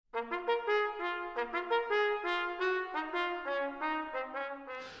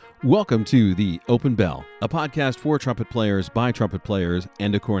Welcome to The Open Bell, a podcast for trumpet players by trumpet players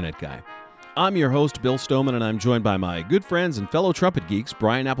and a cornet guy. I'm your host, Bill Stoneman, and I'm joined by my good friends and fellow trumpet geeks,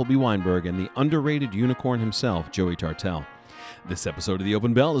 Bryan Appleby-Weinberg and the underrated unicorn himself, Joey Tartell. This episode of The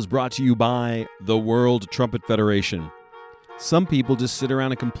Open Bell is brought to you by the World Trumpet Federation. Some people just sit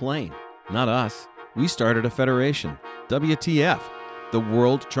around and complain. Not us. We started a federation, WTF, the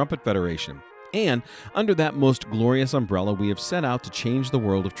World Trumpet Federation. And under that most glorious umbrella, we have set out to change the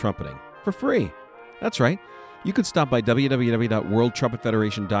world of trumpeting for free. That's right. You can stop by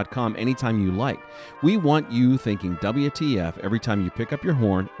www.worldtrumpetfederation.com anytime you like. We want you thinking WTF every time you pick up your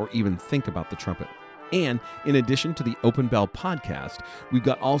horn or even think about the trumpet. And in addition to the Open Bell podcast, we've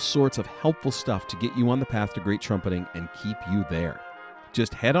got all sorts of helpful stuff to get you on the path to great trumpeting and keep you there.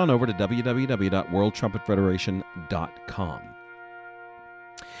 Just head on over to www.worldtrumpetfederation.com.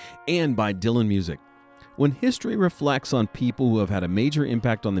 And by Dylan Music. When history reflects on people who have had a major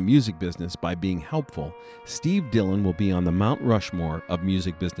impact on the music business by being helpful, Steve Dillon will be on the Mount Rushmore of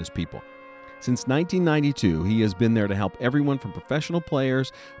music business people. Since 1992, he has been there to help everyone from professional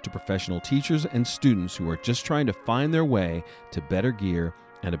players to professional teachers and students who are just trying to find their way to better gear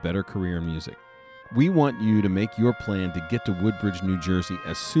and a better career in music. We want you to make your plan to get to Woodbridge, New Jersey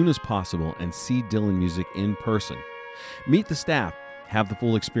as soon as possible and see Dylan Music in person. Meet the staff. Have the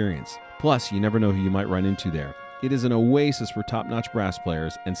full experience. Plus, you never know who you might run into there. It is an oasis for top-notch brass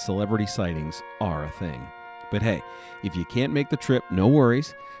players, and celebrity sightings are a thing. But hey, if you can't make the trip, no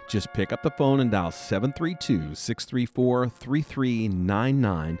worries. Just pick up the phone and dial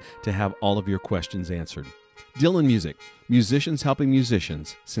 732-634-3399 to have all of your questions answered. Dylan Music, musicians helping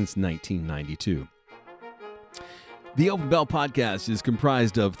musicians since 1992. The Open Bell podcast is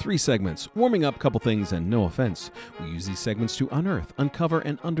comprised of 3 segments, warming up, couple things, and no offense. We use these segments to unearth, uncover,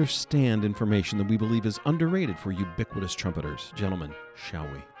 and understand information that we believe is underrated for ubiquitous trumpeters. Gentlemen, shall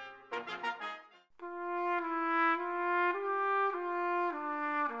we?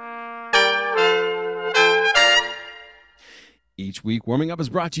 Each week, Warming Up is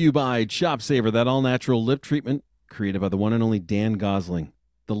brought to you by Chop Saver, that all-natural lip treatment created by the one and only Dan Gosling,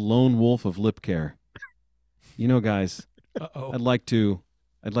 the lone wolf of lip care. You know, guys, I'd like to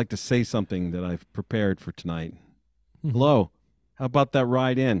say something that I've prepared for tonight. Hello, how about that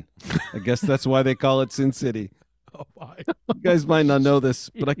ride in? I guess that's why they call it Sin City. Oh my! You guys might not know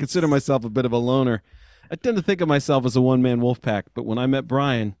this, but I consider myself a bit of a loner. I tend to think of myself as a one-man wolf pack, but when I met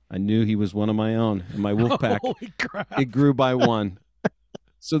Bryan, I knew he was one of my own, and my wolf pack, Holy crap. It grew by one.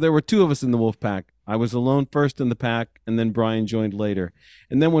 So there were 2 of us in the wolf pack. I was alone first in the pack, and then Bryan joined later.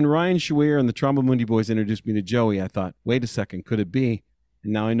 And then when Ryan Schweer and the Trombomundi boys introduced me to Joey, I thought, wait a second, could it be?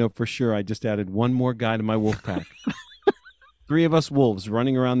 And now I know for sure I just added one more guy to my wolf pack. 3 of us wolves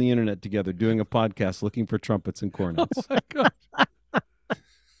running around the internet together doing a podcast looking for trumpets and cornets. Oh my God.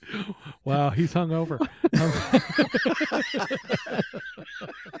 Wow, he's hungover.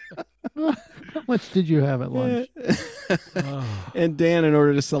 How much did you have at lunch? And Dan, in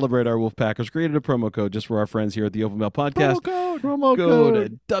order to celebrate our wolf packers, created a promo code just for our friends here at the Open Bell podcast. Promo Go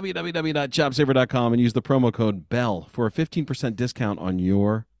code. to www.chopsaver.com and use the promo code BELL for a 15% discount on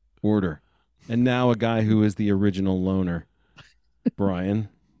your order. And now a guy who is the original loner, Bryan.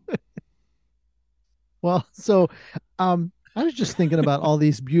 Well, so I was just thinking about all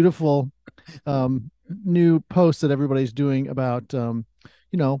these beautiful new posts that everybody's doing about,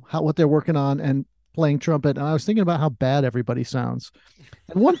 what they're working on and playing trumpet. And I was thinking about how bad everybody sounds.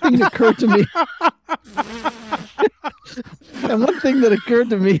 And one thing that occurred to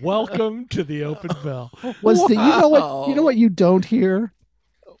me, Welcome to the Open Bell. was that you know what you don't hear?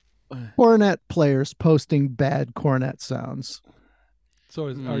 Cornet players posting bad cornet sounds. So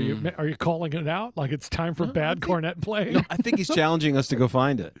are you calling it out? Like it's time for bad cornet playing? No, I think he's challenging us to go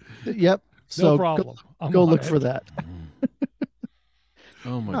find it. Yep. No So problem. go look for that.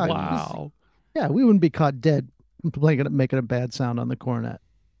 Oh, my God. Wow. Yeah, we wouldn't be caught dead making a bad sound on the cornet.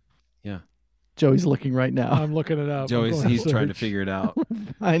 Yeah. Joey's looking right now. I'm looking it up. He's trying to figure it out.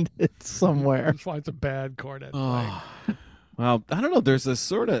 Find it somewhere. Let's find some bad cornet playing. Well, I don't know. There's a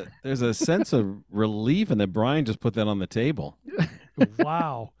sense of relief in that Bryan just put that on the table.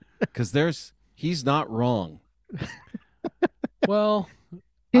 Wow. Because he's not wrong. Well,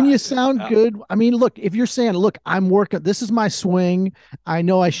 Can you sound good? I mean, look, if you're saying, look, I'm working, this is my swing. I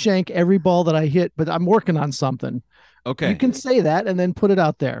know I shank every ball that I hit, but I'm working on something. Okay. You can say that and then put it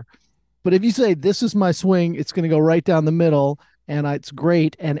out there. But if you say, this is my swing, it's going to go right down the middle and it's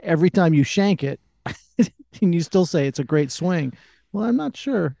great. And every time you shank it, and you still say it's a great swing. Well, I'm not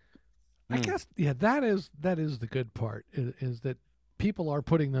sure. I guess, that is the good part is that people are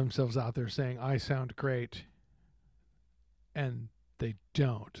putting themselves out there saying, I sound great. And they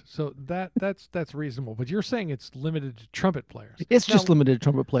don't. So that's reasonable. But you're saying it's limited to trumpet players. It's Now, just limited to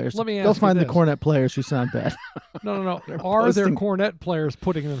trumpet players. let me Go ask you find the this. cornet players who sound bad. No. They're Are there posting- cornet players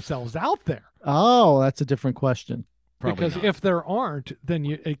putting themselves out there? Oh, that's a different question. Probably Because not. if there aren't, then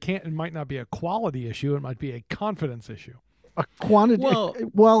it might not be a quality issue. It might be a confidence issue. A quantity. Well-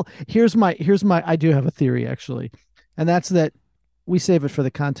 Well, here's my. I do have a theory actually, and that's that we save it for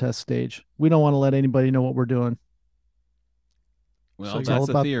the contest stage. We don't want to let anybody know what we're doing. Well, So it's that's all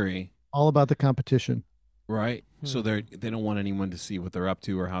a about- theory, All about the competition. right? So Hmm. they don't want anyone to see what they're up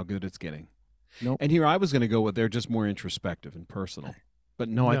to or how good it's getting. Nope. And here I was going to go with they're just more introspective and personal. But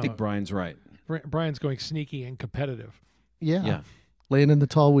no, I No. think Brian's right. Brian's going sneaky and competitive. Yeah. Yeah. Laying in the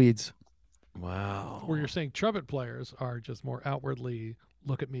tall weeds. Wow. Where you're saying trumpet players are just more outwardly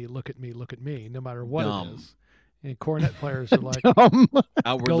look at me, no matter what Dumb. it is. And cornet players are like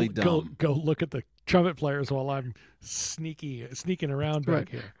Outwardly go dumb. look at the trumpet players while I'm sneaking around back Right.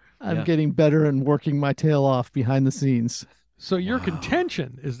 here. I'm Yeah. getting better and working my tail off behind the scenes. So your Wow.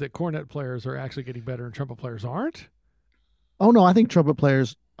 contention is that cornet players are actually getting better and trumpet players aren't? Oh no, I think trumpet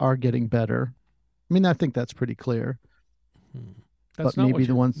players are getting better. I mean, I think that's pretty clear. That's But not maybe what the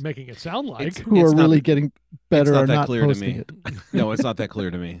you're ones- making it sound like. It's- Who are not really that- getting better not are that not clear to posting me. it. No, it's not that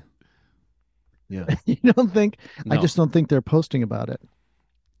clear to me. Yeah. You don't think? I No. just don't think they're posting about it.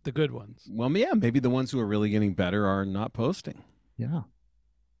 The good ones. Well, yeah, maybe the ones who are really getting better are not posting. Yeah.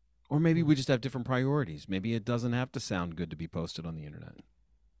 Or maybe we just have different priorities. Maybe it doesn't have to sound good to be posted on the internet.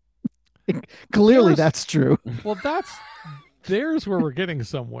 Clearly, Yes. that's true. Well, there's where we're getting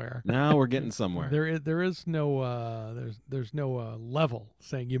somewhere. Now we're getting somewhere. There is no there's no level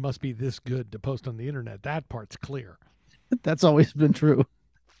saying you must be this good to post on the internet. That part's clear. That's always been true.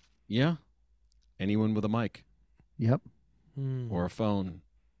 Yeah. Anyone with a mic Yep. or a phone.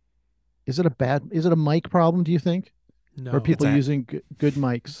 Is it a mic problem, do you think? No, Or are people It's a- using good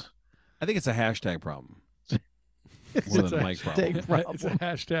mics? I think it's a hashtag problem. It's More a than a mic hashtag problem. It's a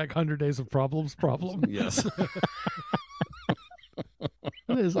hashtag 100 days of problems problem. Yes.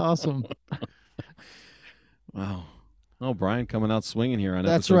 That is awesome. Wow. Oh, Brian coming out swinging here on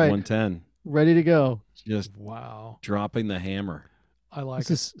That's episode right. 110. Ready to go. Just Wow, dropping the hammer. I like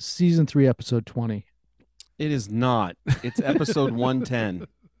This it. is season 3, episode 20. It is not. It's episode 110.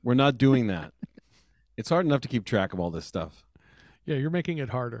 We're not doing that. It's hard enough to keep track of all this stuff. Yeah, you're making it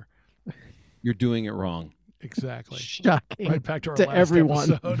harder. You're doing it wrong. Exactly. Shocking. Right back to our to last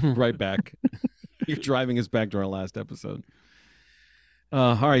everyone. episode. Right back. You're driving us back to our last episode.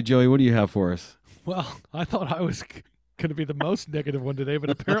 All right, Joey, what do you have for us? Well, I thought I was going to be the most negative one today, but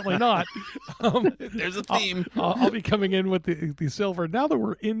apparently not. There's a theme. I'll be coming in with the silver. Now that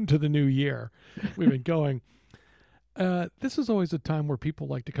we're into the new year, we've been going. This is always a time where people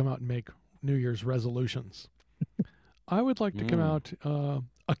like to come out and make New Year's resolutions. I would like to come out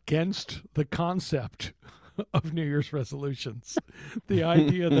against the concept of New Year's resolutions. The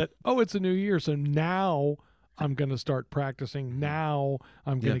idea that, it's a new year, so now I'm going to start practicing. Now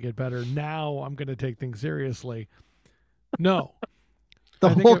I'm going to get better. Now I'm going to take things seriously. No. The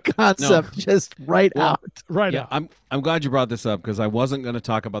I think whole it- concept just right Well, out. Right Yeah, out. I'm glad you brought this up because I wasn't going to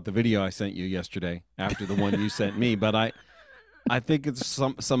talk about the video I sent you yesterday after the one you sent me, but I think it's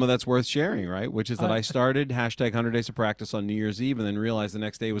some of that's worth sharing, right? Which is that I started hashtag 100 Days of Practice on New Year's Eve and then realized the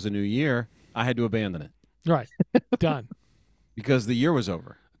next day was a new year. I had to abandon it Right. Done. because the year was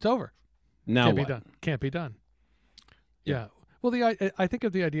over. It's over. Now Can't what? be done. Can't be done. Yeah. Yeah. Well, I think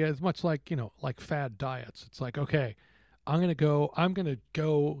of the idea as much like, like fad diets. It's like, okay, I'm going to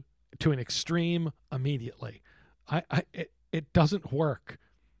go to an extreme immediately. It doesn't work.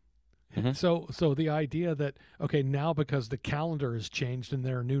 Mhm. So the idea that, okay, now because the calendar has changed and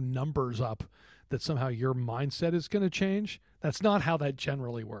there are new numbers up, that somehow your mindset is going to change, that's not how that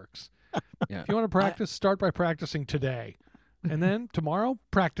generally works. Yeah. If you want to practice, start by practicing today. And then tomorrow,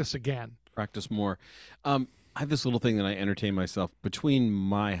 practice again. Practice more. I have this little thing that I entertain myself between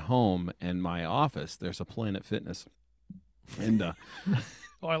my home and my office. There's a Planet Fitness, and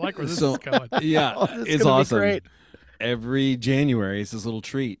Oh, I like where this So- is going. yeah, Oh, this is it's gonna be awesome. great. Every January, it's this little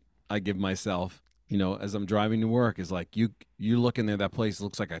treat I give myself. As I'm driving to work, is like you look in there. That place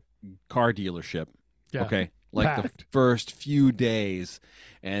looks like a car dealership. Yeah. Okay, like Packed. the first few days,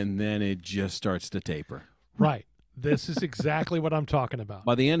 and then it just starts to taper. Right. This is exactly what I'm talking about.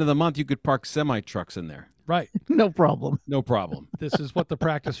 By the end of the month, you could park semi trucks in there, Right. No problem. no problem. This is what the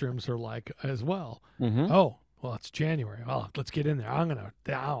practice rooms are like as well. Mm-hmm. Oh, well, it's January. Well, let's get in there. I'm gonna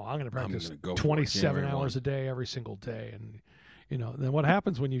practice gonna go for it, 27 January hours 1. a day every single day. And then what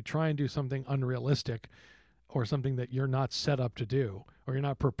happens when you try and do something unrealistic or something that you're not set up to do or you're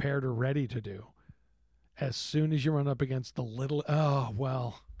not prepared or ready to do? As soon as you run up against the little,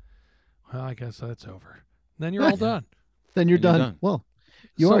 well, I guess that's over. Then you're all done. Then you're done. Well,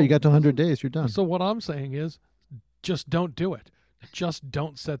 you got to 100 days. You're done. So what I'm saying is just don't do it. Just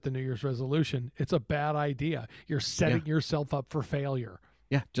don't set the New Year's resolution. It's a bad idea. You're setting yourself up for failure.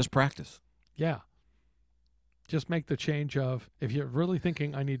 Yeah, just practice. Yeah. Just make the change of, if you're really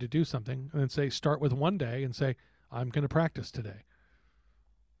thinking I need to do something, and then say, start with one day and say, I'm going to practice today.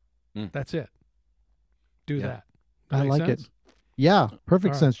 That's it. Do that. I like sense? it. Yeah,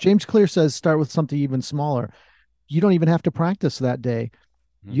 perfect sense. James Clear says start with something even smaller. You don't even have to practice that day.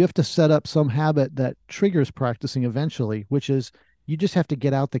 You have to set up some habit that triggers practicing eventually, which is you just have to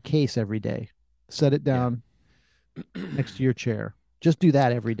get out the case every day. Set it down next to your chair. Just do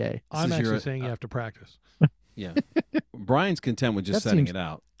that every day. I'm actually saying you have to practice. Yeah. Brian's content with just setting it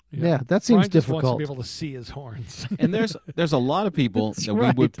out. Yeah, that seems Brian just difficult. wants to be able to see his horns. And there's a lot of people that we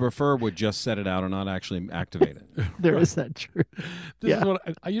would prefer would just set it out and not actually activate it. There is that truth. This is what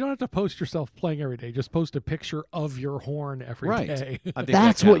you don't have to post yourself playing every day. Just post a picture of your horn every day. I think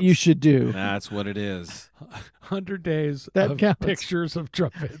that's what you should do. That's what it is. 100 days that of counts. Pictures of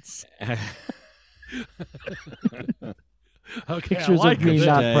trumpets. Okay, Pictures I like of me it.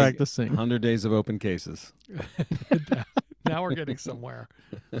 not practicing. 100 days of open cases. Now we're getting somewhere.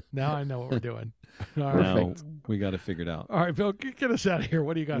 Now I know what we're doing. All Now right. we got to figure it out. All right, Bill, get us out of here.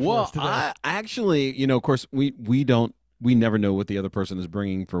 What do you got for Well, us today? I actually, of course, we never know what the other person is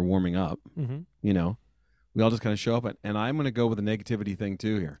bringing for warming up. We all just kind of show up, and I'm going to go with a negativity thing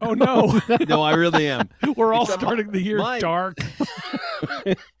too here. Oh no, no, I really am. We're all starting the year dark.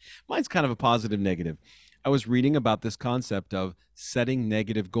 Mine's kind of a positive negative. I was reading about this concept of setting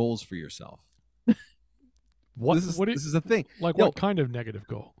negative goals for yourself. This is a thing. Like what kind of negative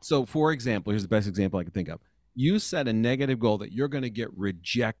goal? So, for example, here's the best example I can think of. You set a negative goal that you're going to get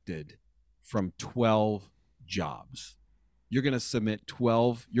rejected from 12 jobs. You're going to submit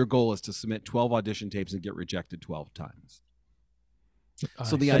 12. Your goal is to submit 12 audition tapes and get rejected 12 times.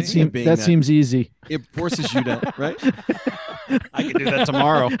 So the idea being that seems easy. It forces you to, right? I can do that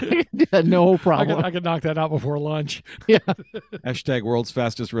tomorrow. Yeah, no problem. I could knock that out before lunch. Yeah. Hashtag world's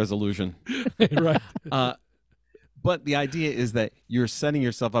fastest resolution. Right. But the idea is that you're setting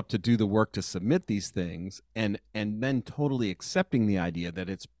yourself up to do the work to submit these things, and then totally accepting the idea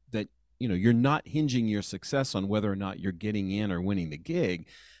that you're not hinging your success on whether or not you're getting in or winning the gig.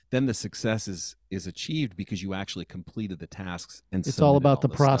 Then the success is achieved because you actually completed the tasks and it's all about the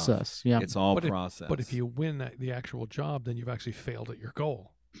process. Stuff. Yeah, it's all process. But if you win the actual job, then you've actually failed at your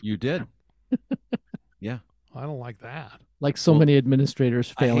goal. You did. Yeah. I don't like that. Like so many administrators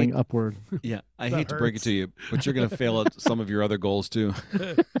failing upward. Yeah, I hate to break it to you, but you're going to fail at some of your other goals too.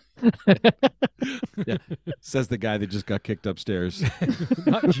 Yeah, says the guy that just got kicked upstairs.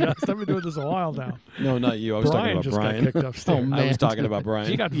 Not just. I've been doing this a while now. No, not you. I was talking about Bryan. Got kicked upstairs. Oh, man. I was talking about Bryan.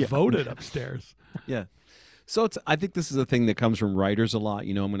 He got voted upstairs. Yeah. So I think this is a thing that comes from writers a lot.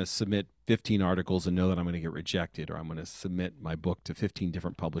 I'm going to submit 15 articles and know that I'm going to get rejected, or I'm going to submit my book to 15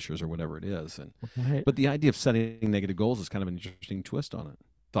 different publishers or whatever it is. But the idea of setting negative goals is kind of an interesting twist on it.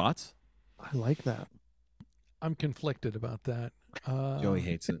 Thoughts? I like that. I'm conflicted about that. Joey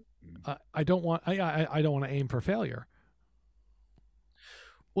hates it. I don't want. I don't want to aim for failure.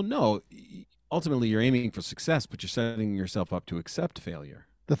 Well, no. Ultimately, you're aiming for success, but you're setting yourself up to accept failure.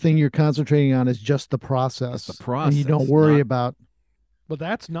 The thing you're concentrating on is just the process. It's the process. And you don't worry about. But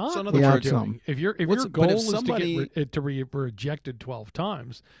that's not So in what other you're words, doing. If your but goal if is somebody- to be rejected 12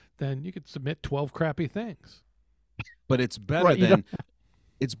 times, then you could submit 12 crappy things. But it's better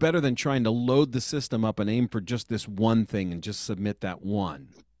it's better than trying to load the system up and aim for just this one thing and just submit that one.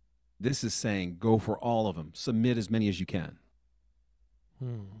 This is saying go for all of them. Submit as many as you can.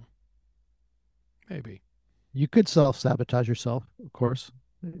 Maybe. You could self-sabotage yourself, of course.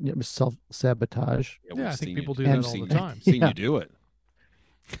 Self-sabotage. Yeah, I think people do and that all the time. I've seen you do it.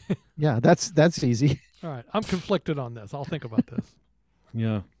 Yeah, that's easy. All right. I'm conflicted on this. I'll think about this.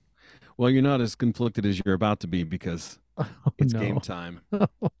 Yeah. Well, you're not as conflicted as you're about to be because it's game time.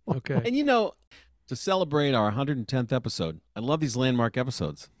 Okay. And to celebrate our 110th episode, I love these landmark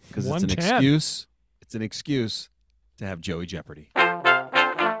episodes because it's an 110. excuse. It's an excuse to have Joey Jeopardy.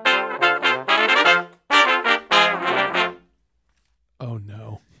 Oh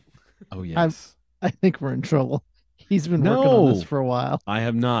no. Oh yes. I think we're in trouble. He's been working on this for a while. I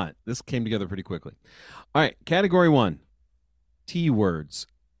have not. This came together pretty quickly. All right, category 1. T words.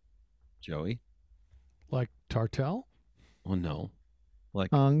 Joey? Like Tartell? Oh no.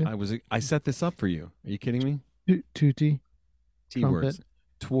 Like Tongue. I set this up for you. Are you kidding me? Tutti. T words.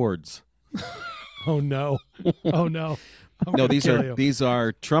 Towards. Oh no. Oh no. I'm No, gonna kill you. these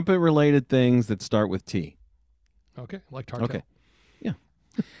are trumpet related things that start with T. Okay, like Tartel. Okay. Yeah.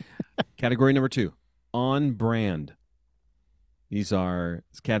 Category number 2, on brand. These are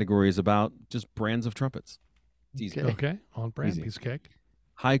categories about just brands of trumpets. It's easy. Okay, on brand Easy. piece of cake.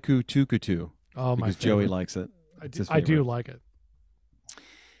 Haiku tukutu. Oh, my Because favorite. Joey likes it. It's his I do favorite. like it.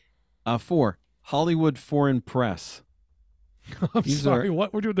 4, Hollywood Foreign Press. I'm These sorry. are-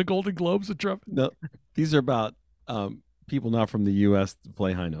 What? We're doing the Golden Globes of trumpet? No, these are about people not from the U.S. to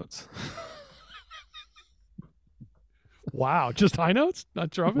play high notes. Wow, just high notes,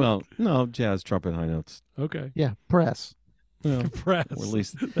 not trumpet. Well, no, jazz, trumpet, high notes. Okay, Yeah, press. Well, press. or at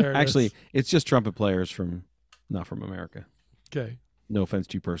least, There it actually, is. it's just trumpet players not from America. Okay. No offense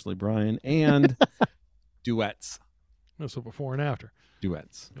to you personally, Bryan. And duets. So before and after.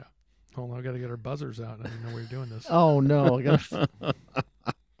 Duets. Hold on, I got to get our buzzers out. I didn't know we were doing this. Oh no, Let's see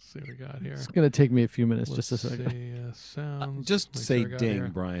what we got here. it's gonna take me a few minutes. Let's Just a second. see, sounds. Just Make say sure I got ding, here.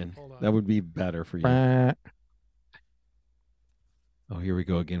 Bryan. Hold on. That would be better for you. Bah. Oh, here we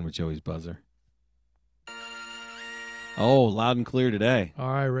go again with Joey's buzzer. Oh, loud and clear today. All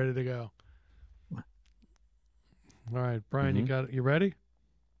right, ready to go. All right, Bryan, you Mhm. got it. You ready?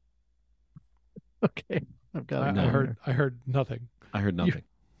 Okay, I've got it. I down heard. I heard nothing. I heard nothing.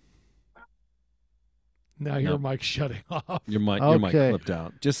 Now your No. mic's shutting off. Your mic Okay. clipped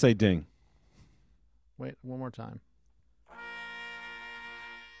out. Just say ding. here. Wait, one more time.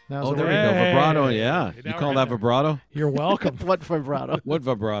 Now's Oh, the there word. you go. Vibrato. Hey, Yeah. now You we're call getting that there. vibrato? You're welcome. What vibrato? What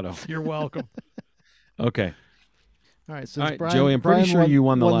vibrato? You're welcome. Okay. All right, since All right, Bryan, Joey, I'm pretty Bryan sure you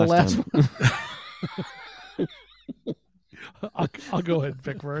won the last one. I'll go ahead and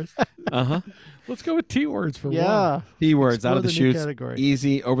pick first. Uh-huh. Let's go with T words for one. Yeah, P words out explore of the the new chutes. category.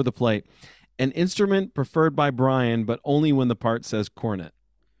 Easy, over the plate. An instrument preferred by Bryan, but only when the part says cornet.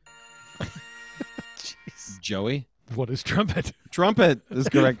 Jeez. Joey? What is trumpet? Trumpet is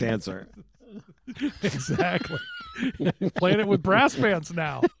correct answer. Exactly. Playing it with brass bands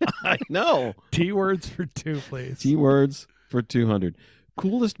now. I know. T words for 2, please. T words for 200.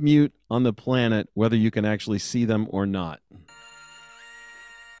 Coolest mute on the planet, whether you can actually see them or not.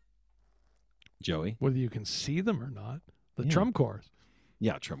 Joey? Whether you can see them or not. The Yeah. drum corps.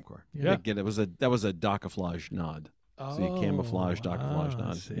 Yeah, Trump Corps. Yeah. That was a camouflage nod. See, camouflage, camouflage I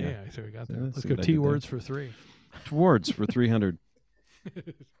nod. see. Yeah. I see what we got there. Yeah, Let's see go what I T did there. words for 3. Words for 300.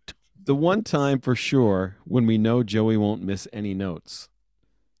 The one time for sure when we know Joey won't miss any notes.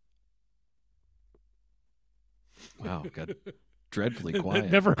 Wow, got dreadfully quiet.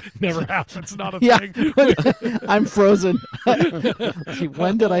 It never happens. Not a Yeah, thing. I'm frozen.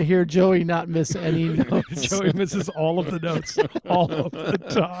 When did I hear Joey not miss any notes? Joey misses all of the notes all of the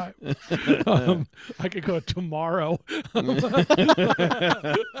time. I could go tomorrow.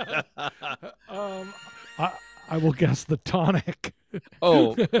 I will guess the tonic.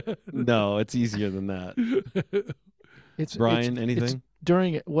 Oh, no, it's easier than that. It's Bryan, it's anything?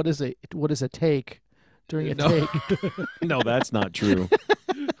 during it. What is a take? During a No. take. No, that's not true.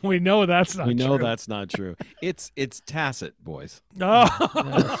 We know that's not We know true. that's not true. It's tacit, boys.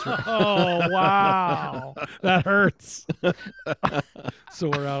 Oh, wow. That hurts. So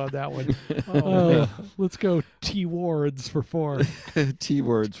we're out on that one. Let's go T words for 4. T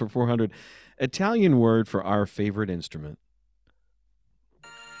words for 400. Italian word for our favorite instrument.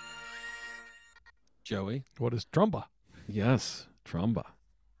 Joey? What is tromba? Yes, tromba.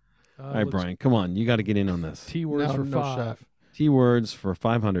 All right, let's- Bryan, come on. You got to get in on this. T words No, for no 5. shot. T words for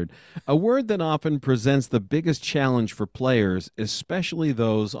 500. A word that often presents the biggest challenge for players, especially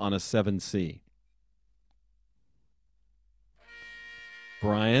those on a 7C.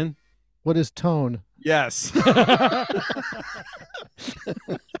 Bryan? What is tone? Yes.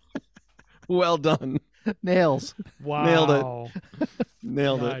 Well done. Nails. Wow. Nailed it.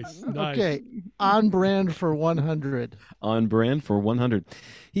 Nailed it. Nice. Nice. Okay, on brand for 100. On brand for 100.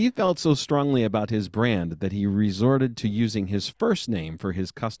 He felt so strongly about his brand that he resorted to using his first name for his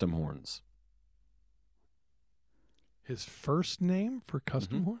custom horns. His first name for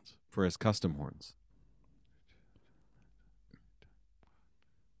custom Mhm. horns? For his custom horns.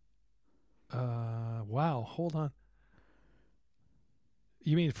 Wow. Hold on.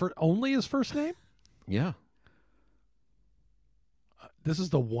 You mean for only his first name? Yeah. This is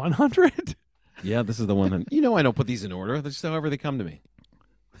the 100? Yeah, this is the one. You know I don't put these in order. That's just however they come to me.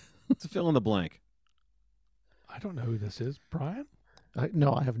 It's a fill in the blank. I don't know who this is. Bryan?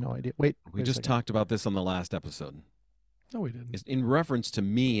 No, I have no idea. Wait. We wait a just second. talked about this on the last episode. No, we didn't. It's in reference to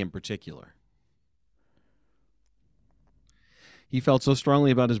me in particular. He felt so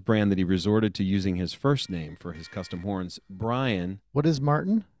strongly about his brand that he resorted to using his first name for his custom horns. Bryan, What is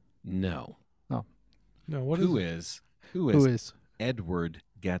Martin? no. Oh, No, what is Who it? is Who Who is is? Edward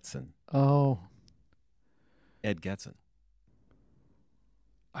Getson? Oh, Ed Getson.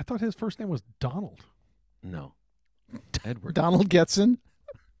 I thought his first name was Donald. No. Edward. Donald Getson.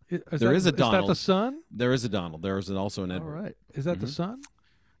 There is a Is that Donald. the son? There is a Donald. There is also an All Edward. right. Is that the son?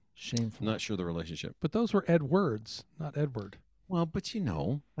 Shameful. I'm not sure the relationship. But those were Edwards, not Edward. Well, but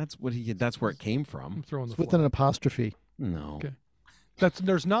that's what that's where it came I'm from. throwing the It's with flag. an apostrophe. No. Okay. That's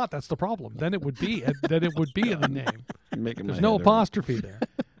the problem. Then it would be in the name. Making There's my no head hurt. apostrophe there.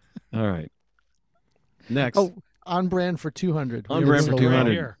 All right. Next. Oh, on brand for 200. On We brand were for so right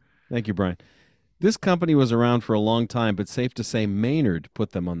 200. Here. Thank you, Brian. This company was around for a long time, but safe to say Maynard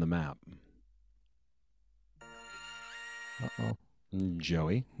put them on the map. Uh-oh.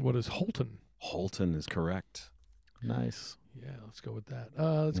 Joey. What is Holton? Holton is correct. Nice. Yeah, let's go with that.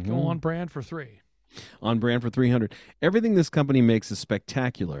 Let's go on brand for 3. On brand for 300. Everything this company makes is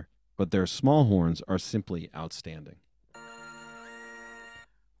spectacular, but their small horns are simply outstanding.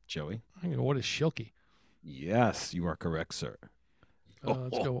 Joey. I'm gonna go, what is Shilky? Yes, you are correct, sir.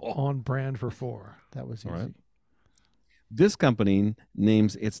 Let's go on brand for 4. That was easy. All right. This company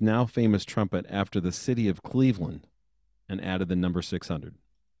names its now famous trumpet after the city of Cleveland and added the number 600.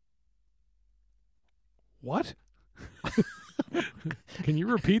 What? Can you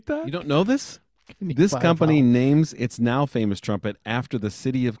repeat that? You don't know this? Can you This buy a company vowel? names its now famous trumpet after the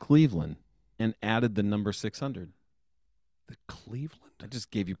city of Cleveland and added the number 600. The Cleveland? I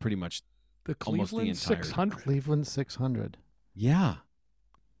just gave you pretty much, The almost the Cleveland entirety. 600? Cleveland 600. yeah.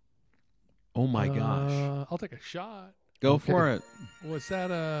 Oh my gosh. I'll take a shot. Go okay. for it. Was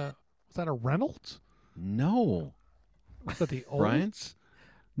that a Reynolds? No. Was that the Bryan? Olds?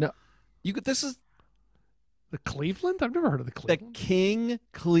 This is The Cleveland? I've never heard of the the Cleveland. King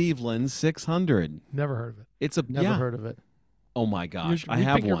Cleveland 600. Never heard of it. It's a Never yeah. heard of it. Oh my gosh, You I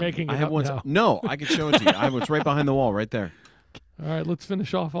have think you're one. making I it have up one. now. No, I can show it to you. I was right behind the wall, right there. All right, let's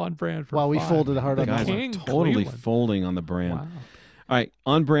finish off on brand for Wow, we 5. folded hard The on that guys one. are King totally Cleveland. folding on the brand. Wow. All right,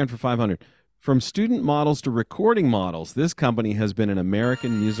 on brand for 500. From student models to recording models, this company has been an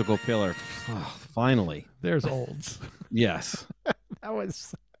American musical pillar. Finally, There's Olds. yes. That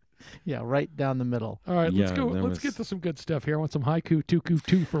was, yeah, right down the middle. All right, let's Yeah, go. that Let's was- get to some good stuff here. I want some haiku, tuku,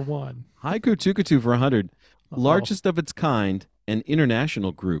 2 for 1. Haiku Tukatu for 100, Uh-oh. largest of its kind, an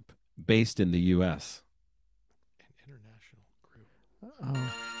international group based in the U.S. An international group.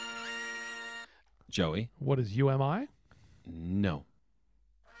 Oh, Joey, What is UMI? no.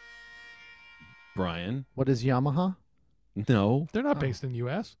 Brian, what is Yamaha? no. They're not Oh. based in the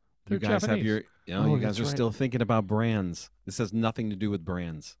U.S. They're You guys Japanese. have your. Oh, You guys that's are right. still thinking about brands. This has nothing to do with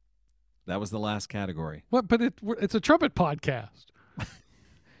brands. That was the last category. What? But it's a trumpet podcast.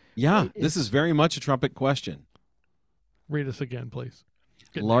 Yeah, It this is- is very much a trumpet question. Read us again, please.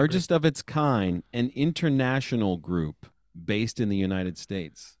 Getting Largest of its kind, an international group based in the United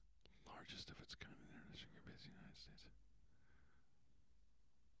States. angry. Largest of its kind. International group based in the United States.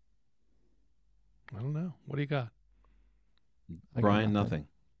 I don't know. What do you got? I got Brian, nothing.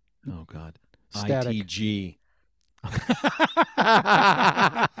 Oh God. Static. ITG.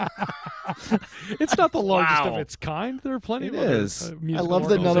 It's not the largest of Wow. its kind. There are plenty It of other, is. musical love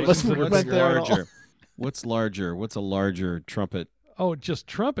that none of us organizations that went are- there at all. larger? What's larger? What's a larger trumpet? Oh, just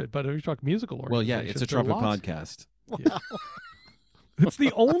trumpet. But if you talk musical Well, yeah, organizations, it's a there are trumpet lots. podcast. Yeah. It's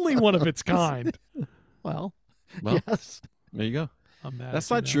the only one of its kind. Well, Well, yes. there you go. I'm mad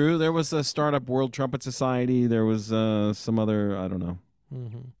That's at not true. There was a startup World Trumpet Society. There was some other, I don't know.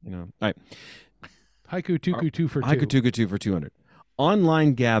 Mm-hmm. All right. Haiku tuku 2 for 2. Haiku Tuku 2 for 200.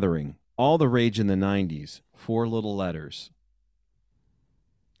 Online gathering. All the rage in the 90s. 4 little letters.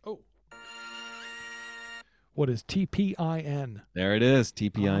 Oh. What is TPIN? There it is.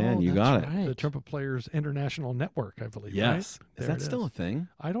 TPIN. Oh, you that's got it. right. The Trumpet Players International Network, I believe. Yes. Right? Is There that it still a thing?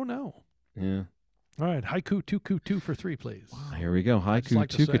 I don't know. Yeah. All right. Haiku tuku 2 for 3, please. Here we go. just Haiku like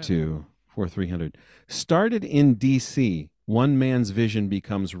to say it. Tukatu for 300. Started in D.C. One man's vision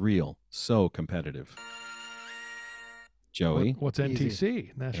becomes real. So competitive. Joey. What's Easy.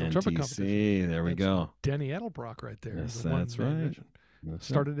 NTC? National Trumpet Competition. NTC. There we That's go. Denny Edelbrock right there. Yes, the one that's man right. vision. That's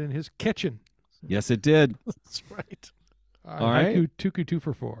it. Started in his kitchen. Yes, it did. That's right. All All right. right. Haiku tuku 2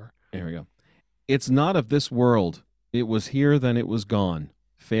 for 4. There we go. It's not of this world. It was here, then it was gone.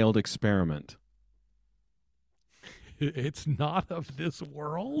 Failed experiment. It's not of this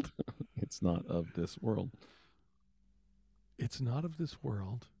world. It's not of this world. It's not of this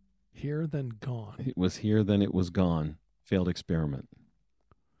world. Here then gone. It was here, then it was gone. Failed experiment.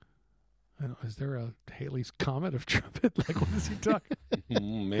 I don't, is there a Haley's Comet of trumpet? Like, what is he talking?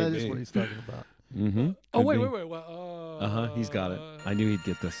 Maybe. That is what he's talking about. Mm-hmm. Oh, wait. Uh huh. He's got it. I knew he'd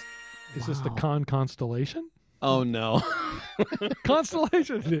get this. Is this the Wow. Con Constellation? Oh no.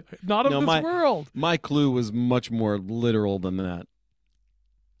 Constellation, not of No, this world. My clue was much more literal than that.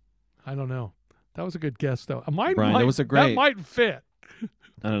 I don't know. That was a good guess, though. Mine Brian, might, that was a great. That might fit.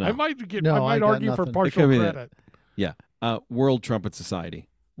 I don't know. I might get. No, I I might got argue for nothing. partial It could be that. credit. Yeah. World Trumpet Society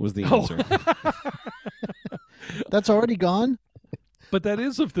was the Oh. answer. That's already gone. But that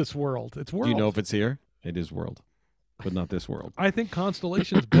is of this world. It's world. Do you know if it's here? It is world, but not this world. I think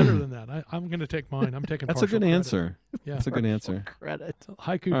Constellation's better than that. I'm going to take mine. I'm taking. That's a partial good credit. answer. Yeah. That's a good answer. Credit. Haiku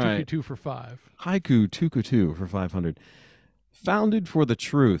All took you right. 2 for 5. Haiku Tukutu for 500. Founded for the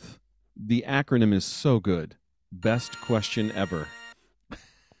truth. The acronym is so good. Best question ever.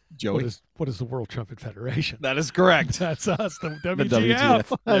 Joey? What is the World Trumpet Federation? That is correct. That's us, the The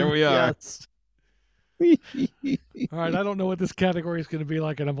WGF. There we are. Yes. All right, I don't know what this category is going to be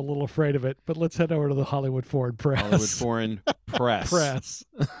like, and I'm a little afraid of it. But let's head over to the Hollywood Foreign Press. Hollywood Foreign Press. Press.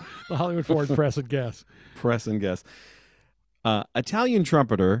 The Hollywood Foreign Press and guess. Press and guess. Italian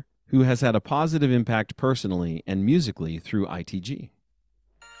trumpeter who has had a positive impact personally and musically through ITG.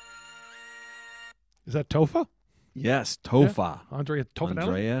 Is that Tofa? Yes, Tofa. Andrea Tofanelli?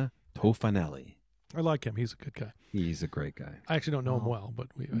 Andrea Tofanelli. I like him. He's a good guy. He's a great guy. I actually don't know him well, but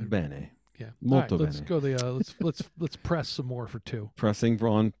we Bene. yeah. Molto All right, let's bene. go the let's press some more for 2. Pressing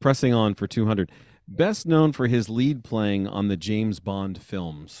on for 200. Best known for his lead playing on the James Bond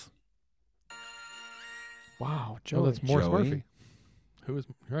films. Wow, Oh, Joey. that's Morris Joey. Murphy. Who is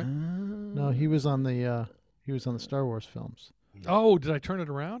right? No, he was on the Star Wars films. Oh, did I turn it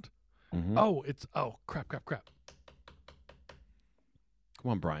around? Mhm. Oh, crap. Come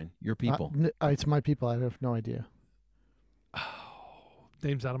on, Brian. Your people. It's my people. I have no idea. Oh,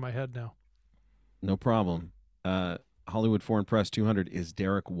 name's out of my head now. No problem. Hollywood Foreign Press 200 is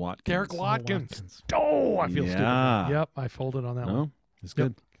Derek Watkins. Derek Watkins. Watkins. Oh, I feel Yeah. stupid. Yep, I folded on that one. No, it's Yep.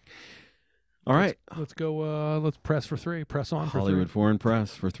 good. All right. Let's go. Let's press for 3. Press on for Hollywood 3. Foreign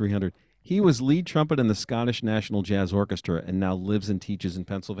Press for 300. He was lead trumpet in the Scottish National Jazz Orchestra and now lives and teaches in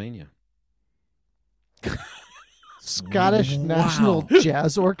Pennsylvania. Scottish Wow. National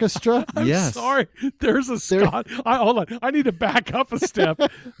Jazz Orchestra. I'm Yes. sorry. There's a Scot. Hold on. I need to back up a step.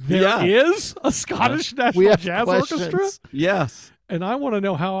 There is Yeah. a Scottish We National have Jazz questions. Orchestra, Yes. and I want to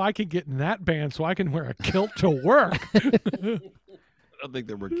know how I can get in that band so I can wear a kilt to work. I don't think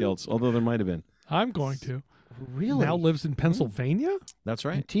there were kilts, although there might have been. I'm going to. Really? Now lives in Pennsylvania? That's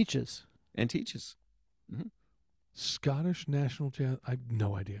And right. teaches. And teaches. Scottish National Jazz. I have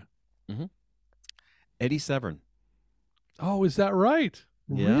no idea. Eddie Severn. Oh, is that right?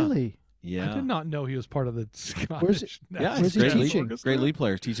 Yeah. Really? Yeah. I did not know he was part of the Scottish Where's Yeah, National he's he great Jazz lead, teaching? Orchestra. great lead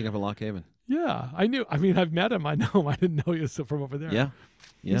player teaching up in Lock Haven. Yeah, I knew. I mean, I've met him. I know him. I didn't know he was from over there. Yeah.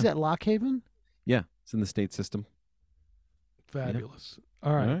 Yeah. He's at Lock Haven. Yeah. It's in the state system. Fabulous.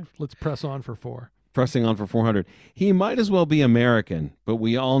 All right, All right. let's press on for 4. Pressing on for 400. He might as well be American, but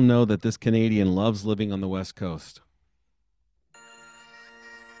we all know that this Canadian loves living on the West Coast.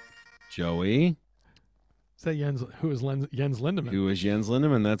 Joey, Is that Jens? Who is Jens Lindemann? who is Jens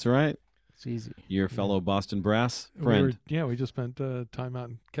Lindemann? That's right. It's easy. Your fellow Boston brass We friend. we just spent time out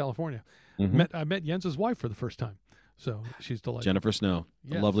in California. Mhm. I met Jens's wife for the first time, so she's delightful. Jennifer Snow,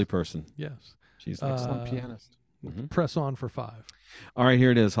 Yes. a lovely person. Yes. She's Excellent Uh, pianist. Mhm. Press on for 5. All right,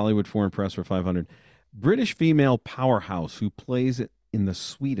 here it is. Hollywood Foreign Press for 500. British female powerhouse who plays it in the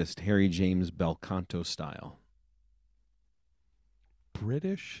sweetest Harry James bel canto style.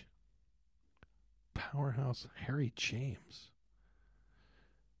 British powerhouse Harry James.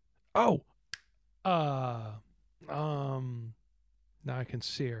 Oh, now I can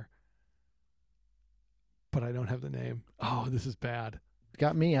see her, but I don't have the name. Oh, this is bad.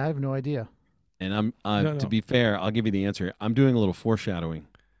 Got me. I have no idea. And I'm No. to be fair, I'll give you the answer. I'm doing a little foreshadowing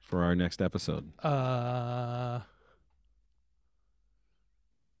for our next episode.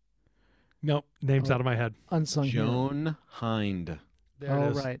 Nope, name's Oh. out of my head. Unsung hero. Joan Hind. There Oh,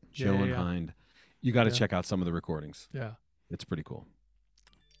 it is. right. Yeah, Joan yeah. Hind. You got to Yeah. check out some of the recordings. Yeah. It's pretty cool.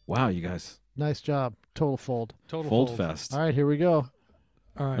 Wow, you guys. Nice job. Total fold. Total Fold Fest. All right, here we go.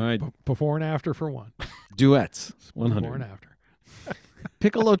 All right. All right. Before and after for 1. Duets. Before and 100. after.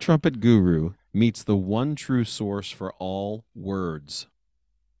 Piccolo trumpet guru meets the one true source for all words.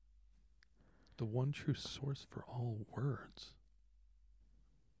 The one true source for all words.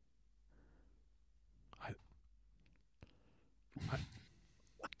 I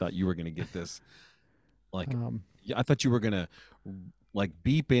thought you were going to get this. Like, Um, I thought you were going to like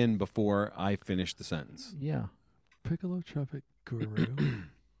beep in before I finished the sentence. yeah. Piccolo trumpet guru.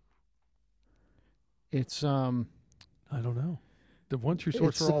 It's I don't know. The one true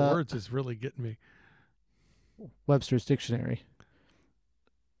source It's, for all uh, words is really getting me. Webster's dictionary.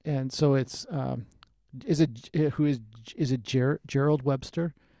 And so it's Is it Gerald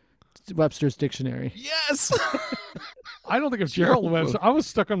Webster? It's Webster's dictionary. Yes. I don't think it's Gerald Webster. I was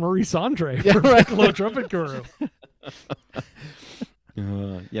stuck on Maurice Andre Yeah, for right. Piccolo Trumpet Guru.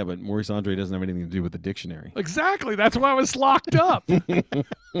 Yeah, but Maurice Andre doesn't have anything to do with the dictionary. Exactly. That's why I was locked up.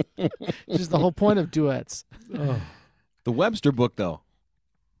 Just the whole point of duets. Oh. The Webster book, though,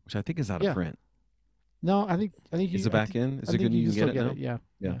 which I think is out Yeah. of print. No, I think Is it back in? Is I it think good? You can still get it now. Yeah.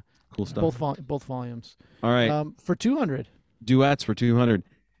 Yeah. Cool stuff. Both volumes. All right. For 200. Duets for 200.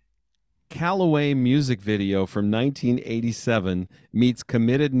 Callaway music video from 1987 meets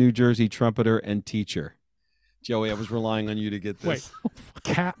committed New Jersey trumpeter and teacher. Joey, I was relying on you to get this.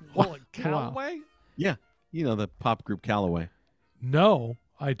 Wait. Hold on. Callaway? Yeah. You know the pop group Callaway. No,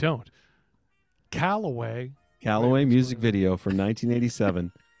 I don't. Callaway. Callaway music video from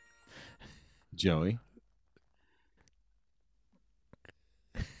 1987. Joey.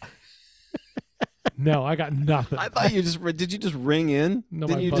 No, I got nothing. I thought you just did you just ring in? No,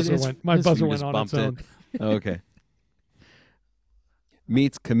 Didn't my you buzzer just, went. My buzzer you went just on its bumped own. it? Okay.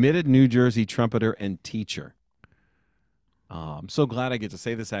 Meets committed New Jersey trumpeter and teacher. I'm so glad I get to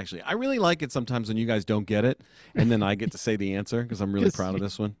say this, actually. I really like it sometimes when you guys don't get it, and then I get to say the answer because I'm really proud of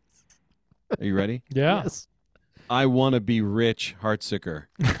this one. Are you ready? Yeah. Yes. I want to be rich, Heartsicker.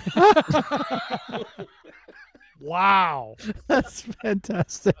 Wow. That's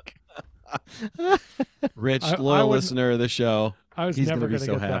fantastic. Rich, I loyal would- listener of the show. I was He's never going to be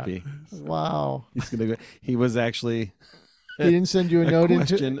so get that. happy. Wow. He's going to. He was actually He didn't send you a note into.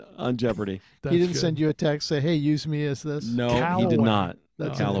 question on Jeopardy. That's He didn't good. send you a text say, "Hey, use me as this." No, he Callaway. did not.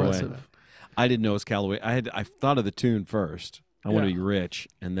 That's Callaway. impressive. I didn't know it was Callaway. I thought of the tune first. I want to Yeah. be rich,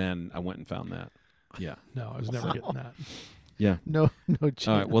 and then I went and found that. Yeah. No, I was never getting that. Yeah. No chance.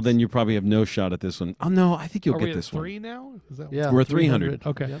 All right. Well, then you probably have no shot at this one. Oh no, I think you'll Are get we at this one. 3 now? Is that Yeah, We're 300.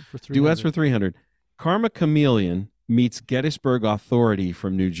 Okay. Yep, for 300. Duets for 300. Karma Chameleon meets Gettysburg Authority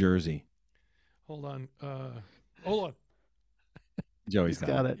from New Jersey. Hold on. Hold on. Joey's He's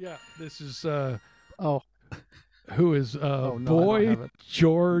got it. Yeah, this is Oh, who is no, I don't Boy have it.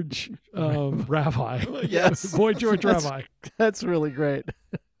 George Rabbi. Yes. Boy George That's- Rabbi. that's really great.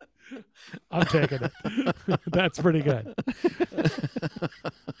 I'm taking it. That's pretty good.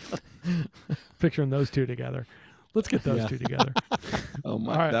 Picturing those two together. Let's get those Yeah. two together. Oh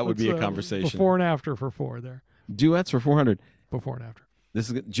my, All right, that would be a let's, conversation. Before and after for 4 there. Duets for 400. Before and after. This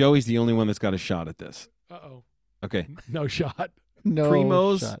is Joey's the only one that's got a shot at this. Uh-oh. Okay. No shot. No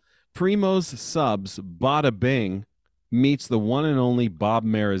Primo's shot. Primo's Subs Bada Bing meets the one and only Bob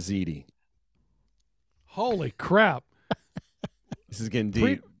Mariziti. Holy crap. This is getting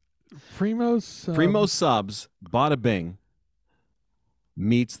deep. Primo's Primo's Subs Bada Bing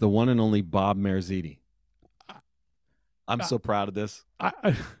meets the one and only Bob Mariziti. I'm so proud of this.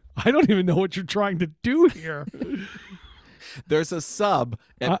 I don't even know what you're trying to do here. There's a sub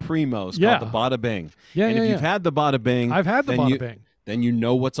at Primo's yeah. called the Bada Bing. Yeah, And yeah, if you've yeah. had the Bada Bing, I've had the then Bada you- Bing. then you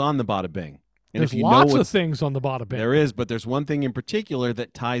know what's on the Bada Bing. And There's if you know lots of what's things on the Bada Bing. there is, but there's one thing in particular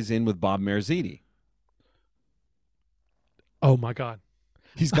that ties in with Bob Mariziti. Oh my God.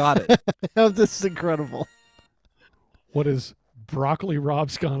 He's got it. Oh, this is incredible. What is Broccoli Rob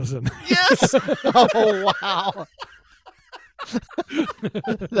Sconison? Yes. Oh, wow.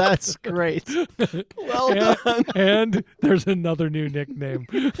 That's great. Well and, done. and there's another new nickname.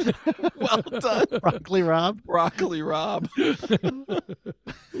 Well done. Broccoli Rob. Broccoli Rob.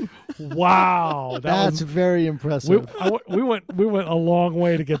 Wow. That's very impressive. we went a long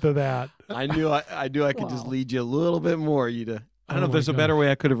way to get to that. I knew I could just Wow. lead you a little bit more. I don't know if my there's a better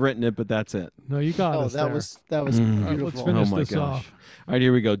way I could have written it, but that's it. No, you got Oh, us that there. was All right, beautiful. let's finish Oh my this gosh. off All right,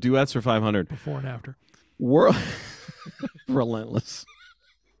 here we go. Duets for 500. before and after. World relentless.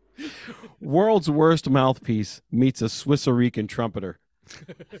 World's worst mouthpiece meets a Swiss-Rican trumpeter.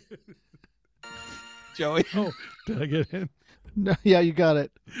 Joey. Oh, did I get in? No, yeah, you got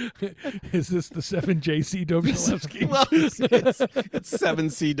it. Is this the 7JC Dobrzelewski? Well, it's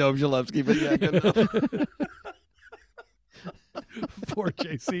 7C Dobrzelewski, but yeah, good enough. Poor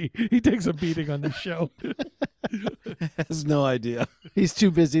JC. He takes a beating on this show. Has no idea. He's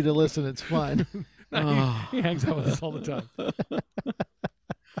too busy to listen. It's fine. He hangs out with us all the time.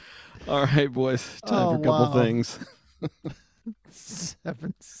 All right, boys. Time for a couple wow. things.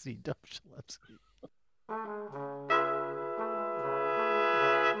 7C Dobrzelewski.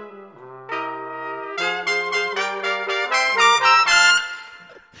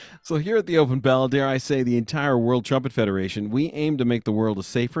 So here at the Open Bell, dare I say the entire World Trumpet Federation, we aim to make the world a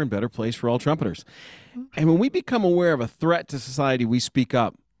safer and better place for all trumpeters. And when we become aware of a threat to society, we speak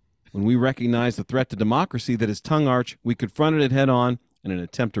up. When we recognize the threat to democracy that is tongue arch, we confront it head on in an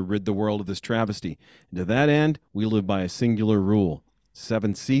attempt to rid the world of this travesty. And to that end, we live by a singular rule.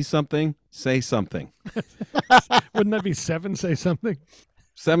 7 see something, say something. Wouldn't that be 7 say something?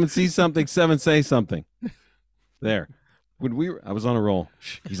 7 see something, 7 say something. There. I was on a roll.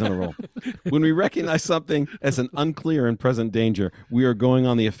 He's on a roll. When we recognize something as an unclear and present danger, we are going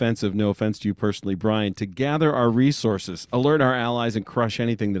on the offensive, no offense to you personally, Bryan, to gather our resources, alert our allies, and crush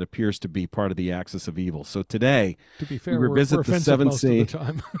anything that appears to be part of the axis of evil. So today, to be fair, we revisit we're the 7C. most of the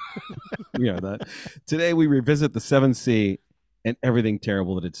time. Yeah, that. Today we revisit the 7C and everything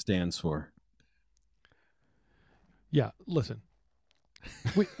terrible that it stands for. Yeah, listen.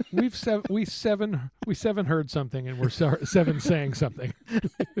 We seven heard something, and we're 7 saying something.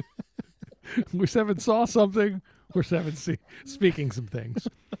 We 7 saw something. We're 7 speaking some things.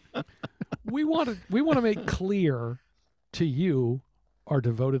 We want to make clear to you, our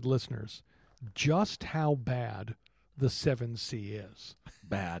devoted listeners, just how bad the 7C is.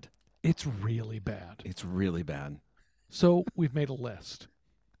 Bad. It's really bad. It's really bad. So we've made a list.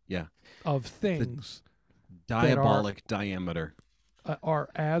 Yeah. Of things diabolic diameter. Are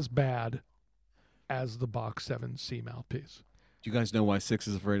as bad as the box 7C mouthpiece. Do you guys know why 6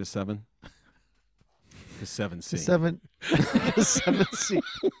 is afraid of 7? The 7C. 7C.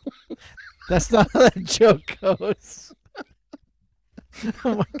 That's not how that joke goes.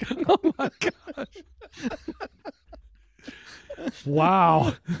 Oh my god. Oh my gosh.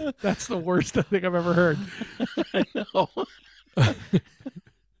 Wow. That's the worst I think I've ever heard. I know.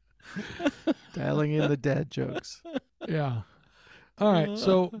 Dialing in the dad jokes. Yeah. All right,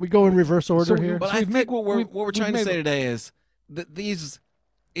 so we go in reverse order here. But I think what we're trying to say today is that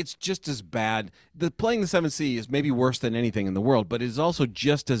it's just as bad. Playing the 7C is maybe worse than anything in the world, but it is also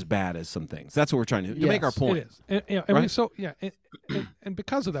just as bad as some things. That's what we're trying to make our point. It is. And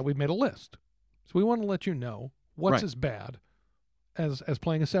because of that, we've made a list. So we want to let you know what's as bad as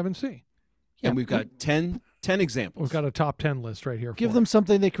playing a 7C. Yeah. And we've got 10 examples. We've got a top 10 list right here. Give them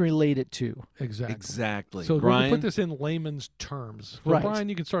something they can relate it to. Exactly. So Bryan, we'll put this in layman's terms. So right. Bryan,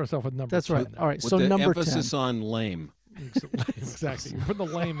 you can start us off with number 10. That's right. All right. With So the number 10. emphasis on lame. Exactly. Put the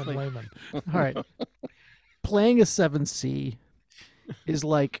lame in layman. All right. Playing a 7C is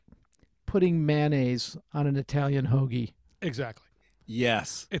like putting mayonnaise on an Italian hoagie. Exactly.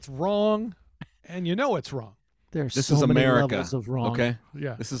 Yes. It's wrong, and you know it's wrong. There's This so is many America. levels of wrong. Okay?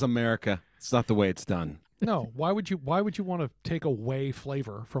 Yeah. This is America. It's not the way it's done. No. Why would you want to take away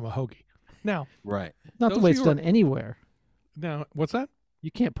flavor from a hoagie? Now, Right. Not the Those way it's who done anywhere. now, what's that? You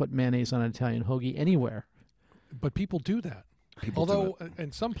can't put mayonnaise on an Italian hoagie anywhere. But people do that. People do Although it.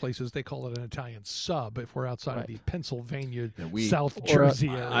 in some places they call it an Italian sub if we're outside of Right. the Pennsylvania, we- South Or Jersey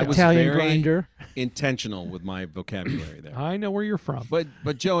area. I was Italian very- grinder. intentional with my vocabulary there. I know where you're from. But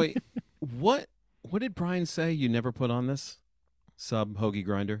Joey, what did Bryan say you never put on this sub hoagie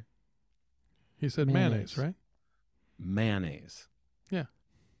grinder? He said mayonnaise, right? Mayonnaise. Yeah.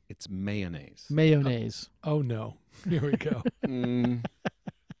 It's mayonnaise. Mayonnaise. Oh no. Here we go.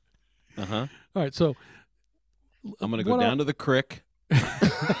 Uh-huh. All right, so I'm going to go down to the crick.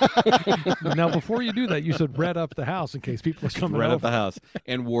 now before you do that, you should red up the house in case people are coming Right over. up the house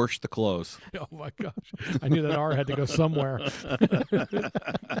and wash the clothes. Oh my gosh. I knew that R had to go somewhere.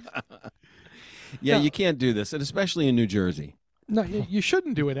 Yeah, No. you can't do this, and especially in New Jersey. No, you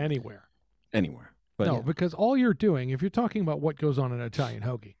shouldn't do it anywhere. Anywhere. But no, yeah. because all you're doing, if you're talking about what goes on in an Italian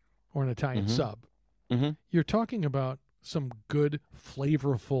hoagie or an Italian sub, Mhm. you're talking about some good,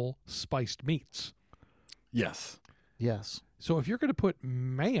 flavorful, spiced meats. Yes. Yes. So if you're going to put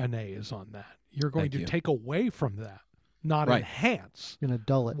mayonnaise on that, you're going Thank to you. take away from that, not Right. enhance. Gonna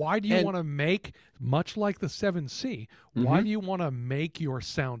dull it. Why do you And- want to make, much like the 7C, why do you want to make your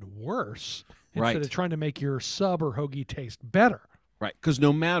sound worse instead Right. of trying to make your sub or hoagie taste better? Right. Because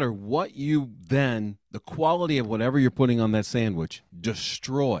no matter what the quality of whatever you're putting on that sandwich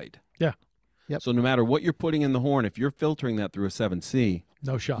destroyed. Yeah. Yep. So no matter what you're putting in the horn, if you're filtering that through a 7C,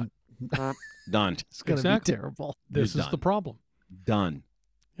 No shot. done. It's gonna Exactly. be terrible. This You're is the done. problem. Done.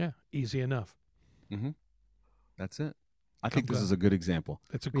 Yeah, easy enough. That's it. I think this glad. is a good example.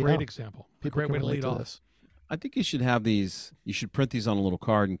 It's a Yeah. great example. A People great can way to relate lead to off. this. I think you should have these. You should print these on a little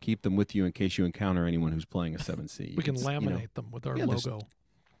card and keep them with you in case you encounter anyone who's playing a 7C. We can It's, laminate them with our yeah, there's- logo.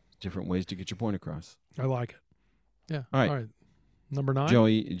 different ways to get your point across. I like it. Yeah. All right. Number 9.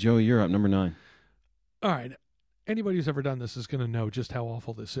 Joey, you're up. Number 9. All right. Anybody who's ever done this is going to know just how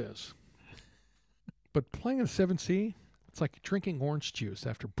awful this is. But playing a 7C, it's like drinking orange juice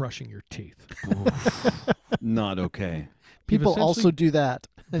after brushing your teeth. Not okay. People essentially- also do that.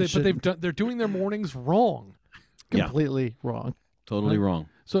 and They're doing their mornings wrong. Yeah. completely wrong. Totally Right. wrong.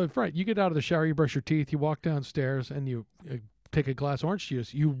 So, you get out of the shower, you brush your teeth, you walk downstairs, and you take a glass of orange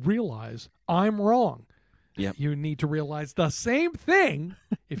juice, you realize I'm wrong. Yep. You need to realize the same thing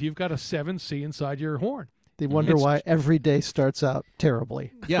if you've got a 7C inside your horn. They wonder why every day starts out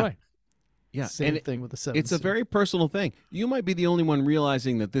terribly. Yeah. Right. Yeah. Same And thing with the 7C. it's a very personal thing. You might be the only one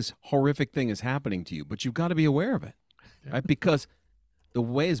realizing that this horrific thing is happening to you, but you've got to be aware of it, Yeah. right? Because the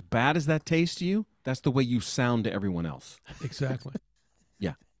way as bad as that tastes to you, that's the way you sound to everyone else. Exactly.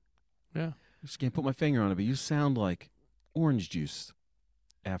 Yeah. Yeah. I just can't put my finger on it, but you sound like orange juice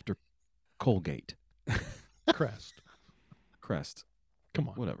after Colgate. Crest. Come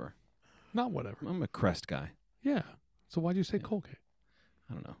on. Whatever. Not whatever. I'm a Crest guy. Yeah. So why'd you say Colgate?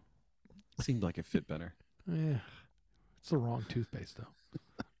 I don't know. Seemed like it fit better. Yeah. It's the wrong toothpaste, though.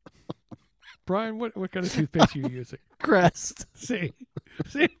 Brian, what kind of toothpaste are you using? Crest. See,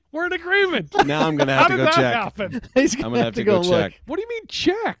 we're in agreement. Now I'm going to How have to did go that check. happen? He's I'm gonna going to have to go check. What do you mean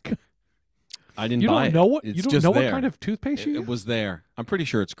check? I didn't You buy don't it. know what It's you don't just know there. what kind of toothpaste you It use? was there. I'm pretty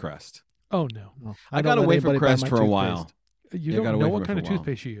sure it's Crest. Oh no, Oh, I don't got let away from anybody buy Crest my for a toothpaste. while. you Yeah, don't got know away what from kind it of for a while.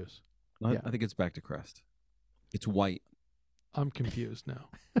 toothpaste you use. I Yeah. I think it's back to Crest. It's white. I'm confused now.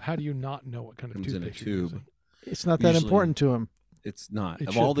 How do you not know what kind of Comes in a toothpaste you're tube. using? It's not that Usually- important to him. It's not. It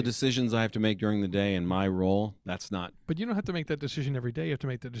Of all should the be. decisions I have to make during the day in my role, that's not. But you don't have to make that decision every day. You have to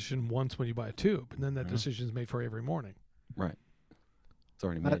make that decision once when you buy a tube, and then that Yeah. decision is made for you every morning. Right. It's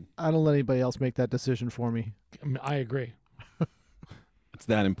already I, made. I don't let anybody else make that decision for me. I mean, I agree. It's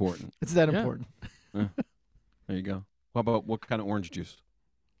that important. It's that Yeah. important. There you go. How about what kind of orange juice?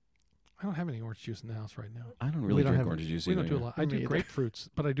 I don't have any orange juice in the house right now. I don't We really don't drink have- orange juice We either. don't do a lot. I Me do either. grapefruits,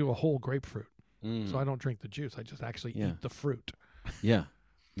 but I do a whole grapefruit, Mm. so I don't drink the juice. I just actually Yeah. eat the fruit. Yeah. 'Cause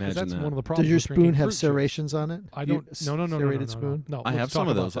Imagine that's that. one of the problems. Does your with drinking spoon have fruit juice. serrations on it? I You- don't. No. Serrated spoon? No, I let's have some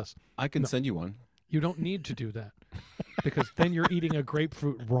talk of about those. this. I can No. send you one. You don't need to do that because then you're eating a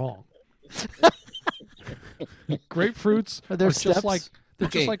grapefruit wrong. Grapefruits Are there are just like steps? they're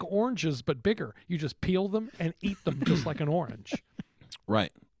Okay. just like oranges but bigger. You just peel them and eat them just like an orange.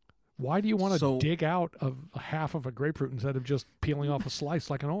 Right. Why do you want to So- dig out of half of a grapefruit instead of just peeling off a slice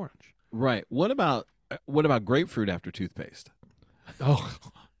like an orange? Right. What about grapefruit after toothpaste? Oh,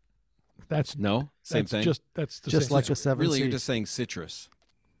 that's No? Same that's thing? that's the Just same like thing. a 7C. Really, you're just saying citrus.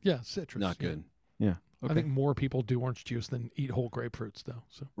 Yeah, citrus. Not yeah. good. Yeah. Okay. I think more people do orange juice than eat whole grapefruits, though.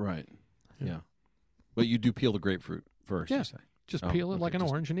 So Right. Yeah. Yeah. But you do peel the grapefruit first, Yeah. you say. just Oh, peel it okay, like an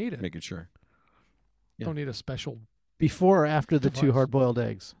just orange and eat it. Making sure. yeah. Don't need a special. Before or after the 2 Device. hard-boiled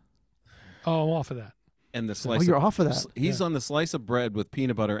eggs? Oh, I'm off of that. And the Oh, slice you're of, off of that. He's on the slice of bread with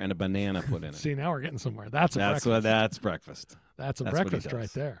peanut butter and a banana put in it. See, now we're getting somewhere. That's a That's breakfast. that's breakfast. That's a that's what he breakfast right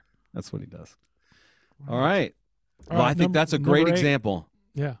does. there. That's what he does. All right. All Well, right, I think that's a number great 8. example.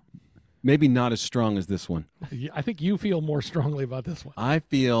 Yeah. Maybe not as strong as this one. I think you feel more strongly about this one. I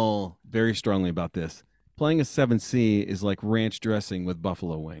feel very strongly about this. Playing a 7C is like ranch dressing with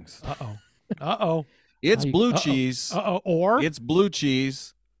buffalo wings. Uh-oh. Uh-oh. It's blue Uh-oh. cheese. Uh-oh. Or It's blue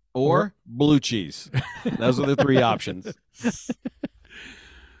cheese or blue cheese. Those are the 3 options.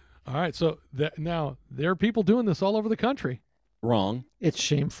 all right, so now there are people doing this all over the country. Wrong. It's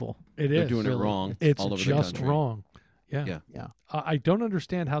shameful. It They're is. doing it really. wrong. It's all over the just country. wrong. Yeah. Yeah. Yeah. I don't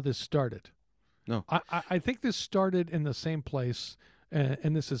understand how this started. No. I think this started in the same place,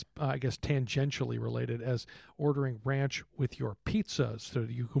 and this is, I guess, tangentially related as ordering ranch with your pizzas so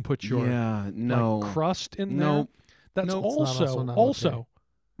that you can put your like, crust in there. No. That's Nope. It's not also, not okay.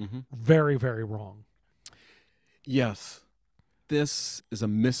 Mhm. very, very wrong. Yes. This is a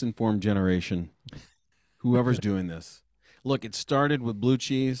misinformed generation. Whoever's doing this. Look, it started with blue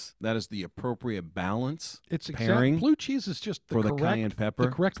cheese. That is the appropriate balance It's Pairing blue cheese is just the for the correct, cayenne pepper.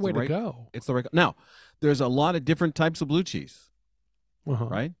 the correct It's the way to right- go. It's the right. Now, there's a lot of different types of blue cheese, Uh-huh.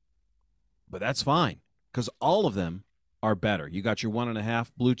 right? But that's fine because all of them are better. You got your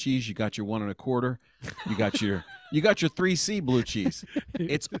 1.5 blue cheese. You got your 1 1/4. You got your 3C blue cheese.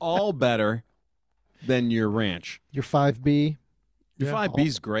 It's all better than your ranch. Your 5B, Your Yeah.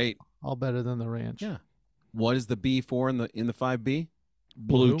 5B's great. all better than the ranch. Yeah. What is the B for in the 5B?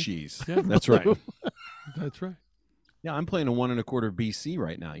 Blue Blue. cheese. Yeah. That's right. That's right. Yeah, I'm playing a 1 1/4 BC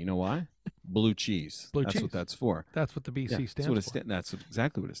right now. You know why? Blue cheese. Blue that's cheese. what that's for. That's what the BC Yeah, stands for. that's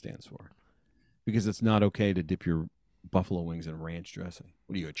exactly what it stands for. Because it's not okay to dip your buffalo wings in ranch dressing.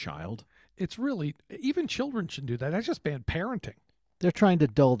 What are you, a child? It's really, even children should do that. That's just bad parenting. They're trying to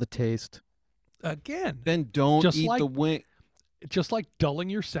dull the taste. Again, Then don't Just eat like- the wing. just like dulling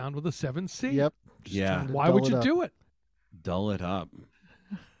your sound with a 7C. Yep. Just Yeah. trying to Why dull would it you up. do it? Dull it up.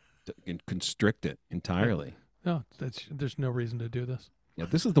 And constrict it entirely. No, there's no reason to do this. Yeah,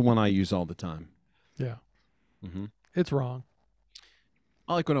 this is the one I use all the time. Yeah, hmm it's wrong.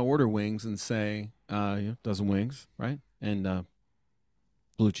 I like when I order wings and say, dozen wings, right? and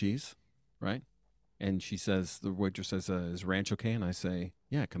blue cheese, right? And she says, the waitress says, is ranch okay? And I say,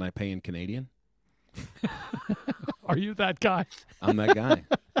 yeah, can I pay in Canadian? Are you that guy? I'm that guy.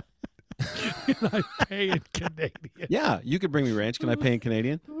 Can I pay in Canadian? Yeah, you could bring me ranch. Can I pay in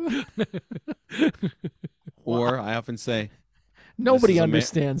Canadian? Or I often say, Nobody "This is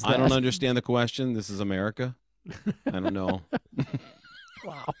understands that. I don't understand the question. This is America. I don't know.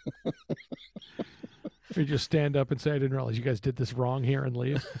 Wow. Or you just stand up and say, I didn't realize you guys did this wrong here and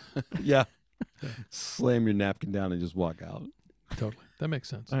leave. Yeah. Slam your napkin down and just walk out. Totally. That makes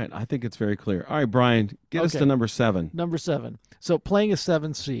sense. All right. I think it's very clear. All right, Brian, get us Okay. to number 7. Number 7. So playing a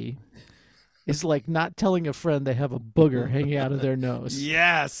 7C is like not telling a friend they have a booger hanging out of their nose.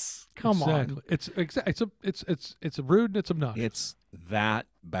 Yes. Come Exactly. on. It's rude and it's obnoxious. It's that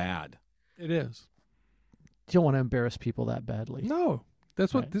bad. It is. You don't want to embarrass people that badly. No.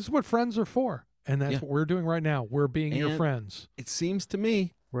 That's what Right. this is what friends are for. And that's Yeah. what we're doing right now. We're being your And- friends. It seems to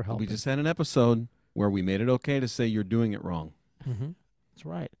me We're helping. we just had an episode where we made it okay to say you're doing it wrong. Mm-hmm. That's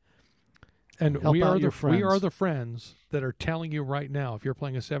right. And Help we out are your we are friends. the friends that are telling you right now, if you're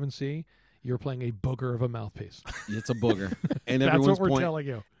playing a 7C, you're playing a booger of a mouthpiece. It's a booger. And That's everyone's what we're telling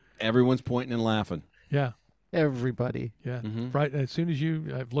you. everyone's pointing and laughing. Yeah. Everybody. Yeah. Mhm. Right. As soon as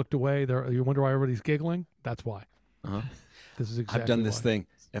I've looked away, you wonder why everybody's giggling. That's why. Uh-huh. This is exactly I've done this why. thing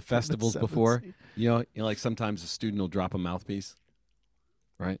at festivals 7C. before. You know, like sometimes a student will drop a mouthpiece,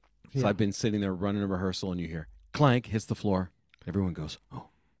 right? So Yeah. I've been sitting there running a rehearsal, and you hear clank hits the floor. Everyone goes, "Oh!"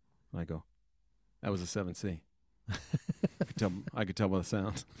 And I go, "That was a 7C." I could tell by the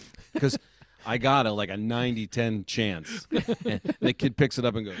sound because I got a 90-10 chance. And the kid picks it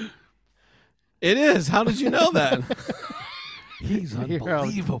up and goes, "It is. How did you know that?" He's Hear how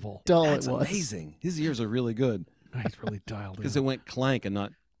unbelievable. Dull That's it was. amazing. His ears are really good He's really dialed because in. it went clank and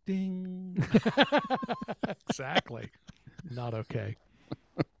not ding. Exactly. Not okay.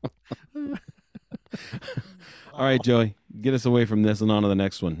 All right, Joey, get us away from this and on to the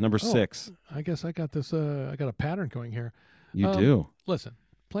next one. Number 6. I guess I got this. I got a pattern going here. You do. Listen,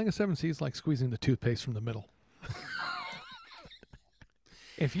 playing a 7C is like squeezing the toothpaste from the middle.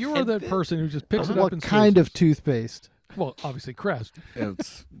 If you are And that then- person who just picks it up What and kind of squeezes- toothpaste? Well, obviously Crest.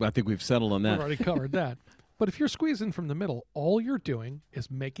 I think we've settled on We've that. already covered that. But if you're squeezing from the middle, all you're doing is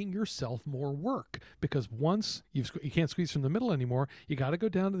making yourself more work, because once you can't squeeze from the middle anymore, you got to go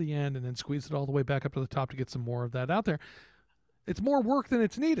down to the end and then squeeze it all the way back up to the top to get some more of that out there. It's more work than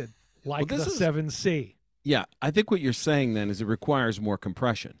it's needed, like Well, the this is- 7C. Yeah, I think what you're saying then is it requires more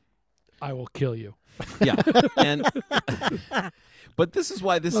compression. I will kill you. Yeah, and but this is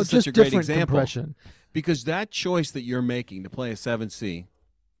why this No, is just such a great different example compression. because that choice that you're making to play a 7C,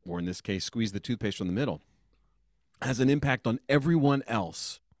 or in this case, squeeze the toothpaste from the middle, has an impact on everyone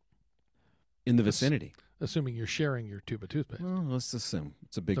else in the vicinity. Assuming you're sharing your tube of toothpaste. Well, let's assume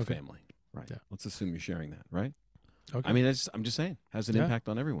it's a big Okay. family, right? Yeah. Let's assume you're sharing that, right? Okay. I mean, I'm just saying, has an Yeah. impact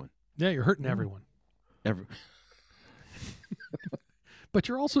on everyone. Yeah, you're hurting everyone. Every, But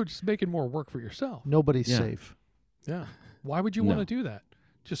you're also just making more work for yourself. Nobody's Yeah. safe. Yeah. Why would you want No. to do that?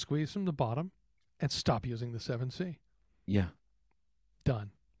 Just squeeze from the bottom and stop using the 7C. yeah.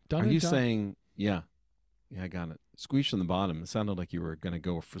 Done. Done Are and you done. saying, yeah, I got it. Squeeze from the bottom. It sounded like you were going to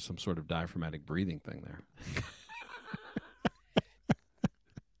go for some sort of diaphragmatic breathing thing there.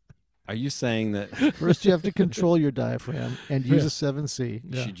 Are you saying that First, you have to control your diaphragm and use Yeah. a 7C.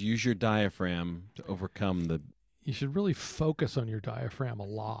 you Yeah. should use your diaphragm to overcome the... You should really focus on your diaphragm a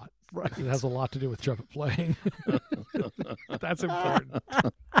lot. Right. It has a lot to do with trumpet playing. That's important.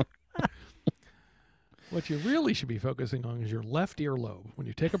 What you really should be focusing on is your left earlobe. When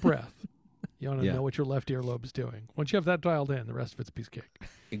you take a breath, you want to Yeah. know what your left earlobe is doing. Once you have that dialed in, the rest of it's a piece of cake.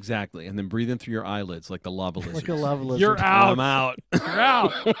 Exactly. And then breathe in through your eyelids like the lava lizard. Like a lava lizard. You're out. I'm out. You're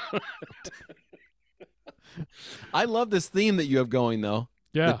out. I love this theme that you have going, though.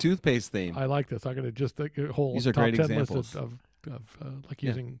 Yeah. The toothpaste theme. I like this. I'm going to just a whole These are top great 10 examples. list of like Yeah.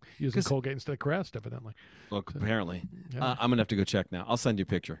 using 'Cause- Colgate instead of Crest, evidently. Look, apparently. Yeah. I'm going to have to go check now. I'll send you a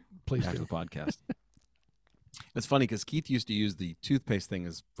picture Please after do. the podcast. It's funny because Keith used to use the toothpaste thing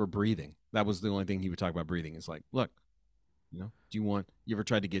as for breathing. That was the only thing he would talk about breathing. It's like, look, you ever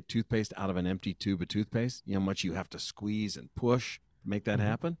tried to get toothpaste out of an empty tube of toothpaste? You know how much you have to squeeze and push to make that Mhm.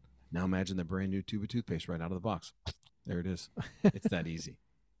 happen? Now imagine the brand new tube of toothpaste right out of the box. There it is. It's that easy.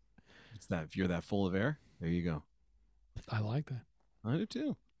 It's that if you're that full of air, there you go. I like that. I do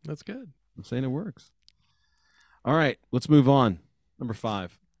too. That's good. I'm saying it works. All right, let's move on. Number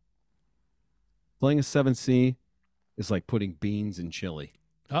 5. Playing a 7C is like putting beans in chili.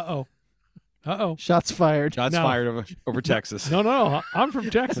 Uh-oh. Uh-oh. Shots fired. Shots No. fired over Texas. No, I'm from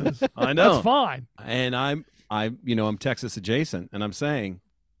Texas. I know. That's fine. And I'm Texas adjacent, and I'm saying,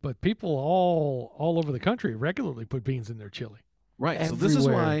 But people all over the country regularly put beans in their chili. right. So Everywhere this is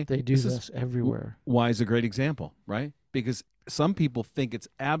why they do this this is everywhere. why is a great example, right? Because some people think it's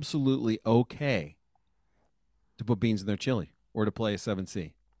absolutely okay to put beans in their chili or to play a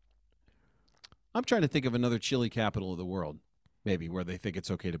 7C. I'm trying to think of another chili capital of the world, maybe, where they think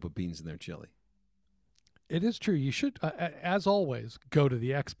it's okay to put beans in their chili. It is true. You should, as always, go to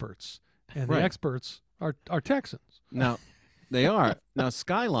the experts, and Right. the experts are Texans. Now, they are. Now,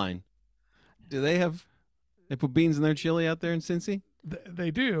 Skyline, they put beans in their chili out there in Cincy?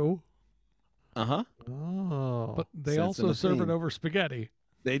 They do, Uh-huh. Oh. but they Sense also of serve theme. it over spaghetti.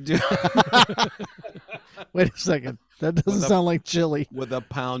 They do. Wait a second. That doesn't With a- sound like chili. With a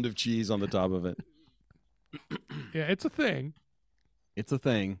pound of cheese on the top of it. Yeah, it's a thing. It's a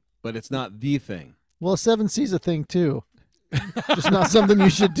thing, but it's not the thing. Well, a 7C's a thing too. Just not something you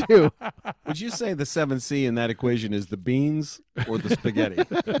should do. Would you say the 7C in that equation is the beans or the spaghetti?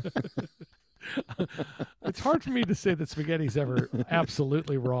 It's hard for me to say that spaghetti's ever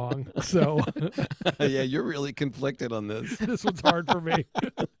absolutely wrong. So Yeah, you're really conflicted on this. this one's hard for me.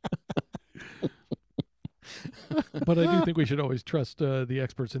 But I do think we should always trust the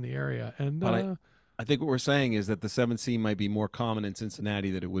experts in the area. And But I think what we're saying is that the 7C might be more common in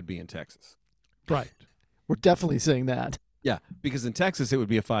Cincinnati than it would be in Texas. right. We're definitely saying that. Yeah, because in Texas it would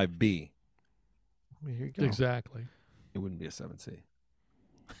be a 5B. Well, here you go. Exactly. It wouldn't be a 7C.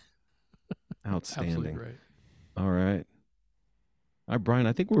 Absolutely Outstanding. right. All right. All right, Brian,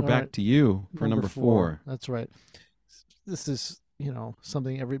 I think we're All back right. to you for number 4. That's right. This is,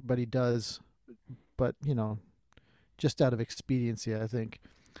 something everybody does, but, just out of expediency, I think.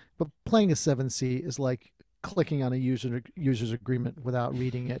 But playing a 7C is like clicking on a user's agreement without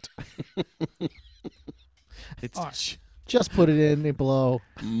reading it. It's All right. Just put it in below.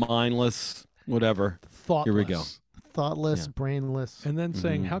 mindless, whatever. Thoughtless. Here we go. Thoughtless, Yeah. brainless. And then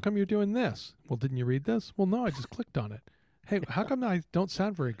saying, Mhm. how come you're doing this? Well, didn't you read this? Well, no, I just clicked on it. Hey, how come I don't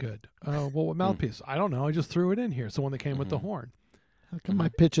sound very good? Well, what mouthpiece? I don't know. I just threw it in here. It's the one that came with the horn. How come my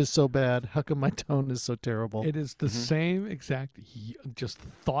pitch is so bad? How come my tone is so terrible? It is the same exact, just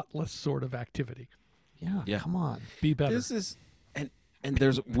thoughtless sort of activity. Yeah, come on. Be better. This is and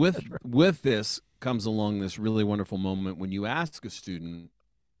there's with this comes along this really wonderful moment when you ask a student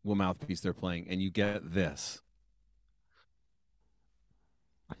what mouthpiece they're playing and you get this.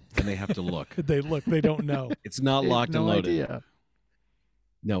 And they have to look. They don't know. It's not They have locked no and loaded. idea.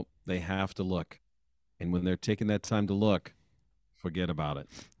 No, they have to look. And when they're taking that time to look, forget about it.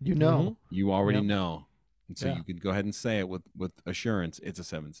 You know. You already Yep. know. And so Yeah. you can go ahead and say it with assurance, it's a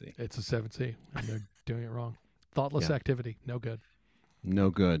 7C. It's a 7C, and they're doing it wrong. Thoughtless Yeah. activity. No good. No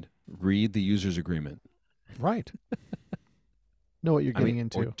good. Read the user's agreement. Right. Know what you're getting Or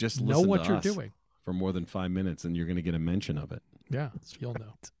into. just Know listen what to you're us doing. for more than 5 minutes and you're going to get a mention of it. Yeah, you'll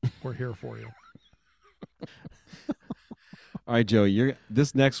know. We're here for you. All right, Joey,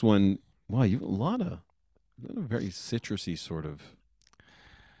 this next one, wow, you have a very citrusy sort of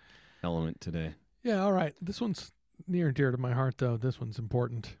element today. Yeah, all right. This one's near and dear to my heart, though. This one's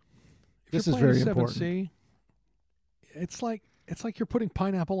important. If This you're is playing very a important. 7C, it's like you're putting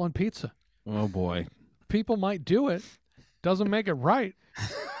pineapple on pizza. Oh, boy. People might do it. Doesn't make it right.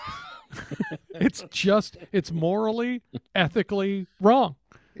 It's morally, ethically wrong.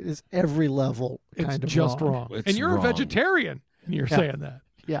 It is every level It's kind of just wrong. wrong. It's And you're wrong. a vegetarian, and you're Yeah. saying that.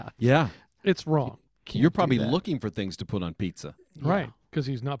 Yeah. Yeah. It's wrong. Can't You're do probably that. looking for things to put on pizza. Yeah. Right. Because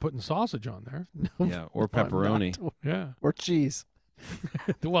he's not putting sausage on there. Yeah, or I'm pepperoni. not. Yeah. Or cheese.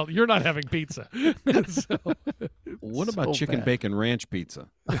 Well, you're not having pizza. So, What about So chicken bad. bacon ranch pizza?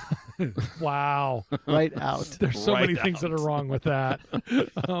 wow. Right out. There's so Right many things that are wrong with that.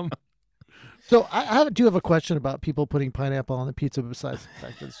 So I do have a question about people putting pineapple on the pizza besides the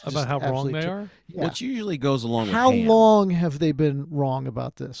fact that it's just About how wrong absolutely they ter- are? Yeah. Which usually goes along with How ham. long have they been wrong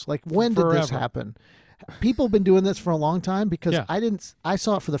about this? Like, when did this Forever. happen? People have been doing this for a long time because Yeah. I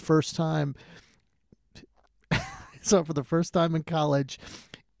saw it for the first time. Saw it for the first time in college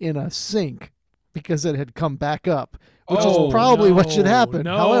in a sink because it had come back up, which Oh, is probably what should no, happen.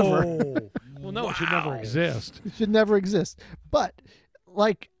 No. However, Well, no, it should never exist. it should never exist. But,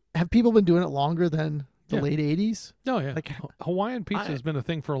 like, have people been doing it longer than the Yeah. late 80s? No, yeah. Like, Hawaiian pizza has been a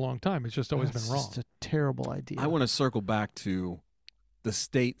thing for a long time. It's just always That's been wrong. just a terrible idea. I want to circle back to the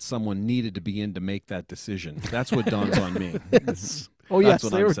state someone needed to be in to make that decision. That's what dawns on me. Yes. Oh, That's yes,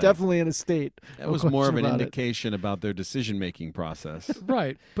 what they I'm were saying. definitely in a state. That No was more of question an about it. indication about their decision-making process.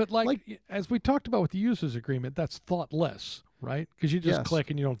 Right. But like, Like- as we talked about with the users agreement, that's thoughtless, right? Because you just Yes. click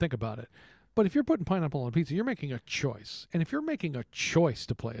and you don't think about it. But if you're putting pineapple on pizza, you're making a choice. And if you're making a choice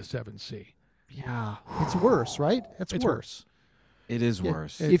to play a 7C, Yeah, it's worse, right? It's It's worse. It is Yeah.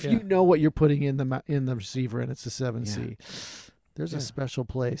 worse. If Yeah. you know what you're putting in the receiver and it's a 7C, there's Yeah. a special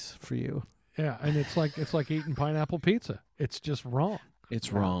place for you. Yeah, and it's like eating pineapple pizza. It's just wrong.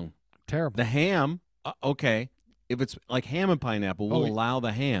 It's wrong. Terrible. The ham, okay. If it's like ham and pineapple, we'll Oh, allow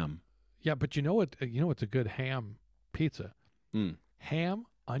the ham. Yeah, but you know what? You know what's a good ham pizza? Mm. Ham,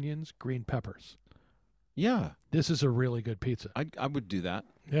 onions, green peppers. Yeah, This is a really good pizza. I would do that.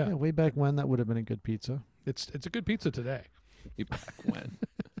 Yeah, Yeah, way back when that would have been a good pizza. it's a good pizza today. Way back when. Ham,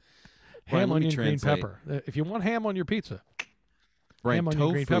 Brian, let me onion, green translate. pepper. If you want ham on your pizza, Brian, ham,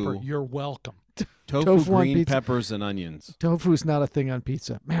 onion, green pepper, tofu, you're welcome. tofu, on green pizza. peppers, and onions. Tofu's not a thing on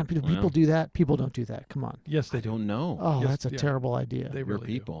pizza. Man, people Well. do that. People don't do that. Come on. Yes, they I do. don't know. Oh, Yes, that's a yeah. terrible idea. They Your really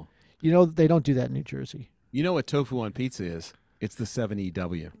do. people. You know, they don't do that in New Jersey. You know what tofu on pizza is? It's the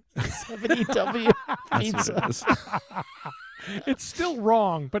 7EW. 7EW That's pizza. what it is. It's still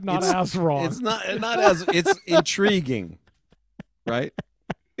wrong, but not It's- as wrong. It's not as it's intriguing, right?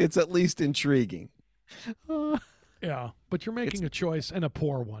 It's at least intriguing, Yeah, but you're making a choice and a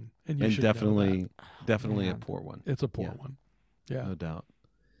poor one, and you and should know definitely a Man. poor one, that. It's a poor Yeah. one. Yeah, no doubt.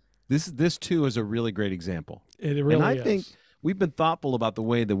 This too is a really great example. it really and I is. think we've been thoughtful about the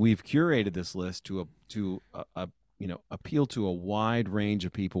way that we've curated this list to appeal to a wide range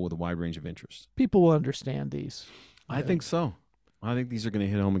of people with a wide range of interests. People will understand these. I Yeah. think so. I think these are going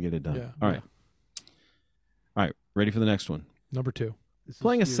to hit home and get it done. Yeah, All right. All right. Ready for the next one? Number 2. This is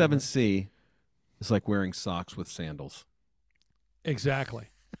Playing a you, 7C is like wearing socks with sandals. Exactly.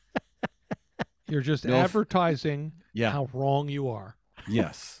 You're just No f- advertising Yeah. how wrong you are.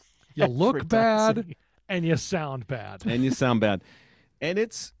 Yes. You look bad Advertising. and you sound bad. And you sound bad. And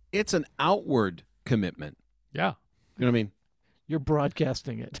it's an outward commitment. Yeah. You know what I mean? You're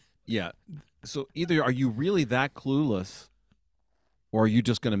broadcasting it. Yeah. So either are you really that clueless, or are you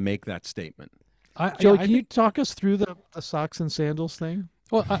just going to make that statement? Joey, I can you talk us through the socks and sandals thing?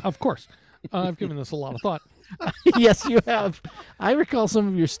 Well, of course. I've given this a lot of thought. Yes, you have. I recall some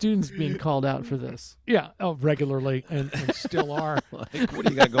of your students being called out for this. Yeah, regularly and still are. Like, what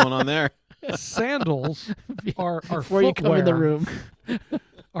do you got going on there? Sandals are Before you come in the room.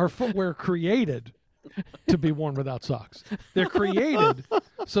 Are footwear created to be worn without socks. They're created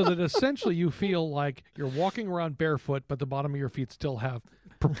so that essentially you feel like you're walking around barefoot, but the bottom of your feet still have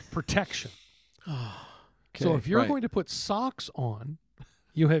protection. So if you're right. going to put socks on,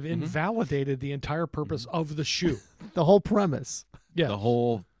 you have invalidated the entire purpose of the shoe. The whole premise. Yeah. The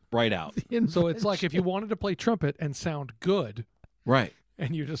whole right out. So it's like if you wanted to play trumpet and sound good, Right.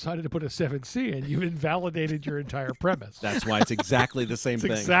 and you decided to put a 7C in, you've invalidated your entire premise. That's why it's exactly the same It's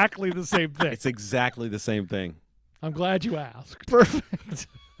thing. exactly the same thing. It's exactly the same thing. I'm glad you asked. Perfect.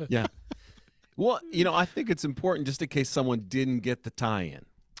 Yeah. Well, I think it's important just in case someone didn't get the tie-in.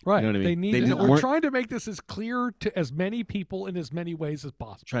 Right. You know what I mean? They need They to, just we're weren't- trying to make this as clear to as many people in as many ways as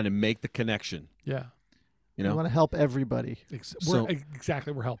possible. Trying to make the connection. Yeah. You We know, want to help everybody. So-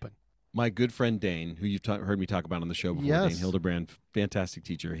 We're helping. my good friend Dane, who you've heard me talk about on the show before, Yes. Dane Hildebrand, fantastic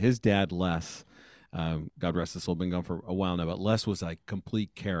teacher. His dad, Les, God rest his soul, been gone for a while now, but Les was a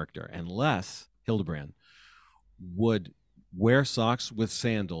complete character. And Les Hildebrand would wear socks with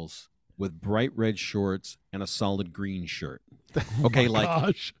sandals with bright red shorts and a solid green shirt. Okay, like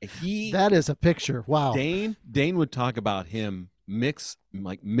Gosh. That is a picture. Wow. Dane would talk about him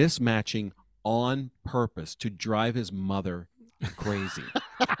mismatching on purpose to drive his mother crazy.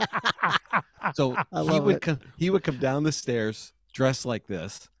 So I love he would come down the stairs dressed like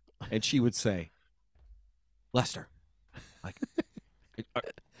this, and she would say, "Lester, like,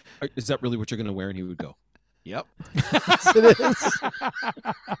 is that really what you're going to wear?" And he would go, "Yep." Yes, it is.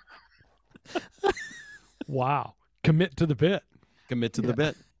 Wow. Commit to the bit. Commit to Yeah. the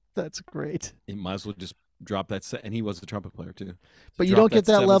bit. That's great. He might as well just drop that set. And he was a trumpet player too. But you Drop don't get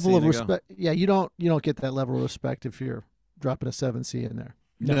that 7C level of and go. respect. Yeah, you don't get that level of respect if you're dropping a 7C in there.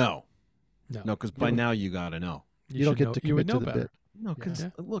 No, No. because by now you got to know. You don't should get know- to you would commit know to the better. bit. No, because Yeah.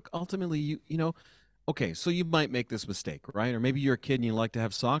 look, ultimately, okay, so you might make this mistake, right? Or maybe you're a kid and you like to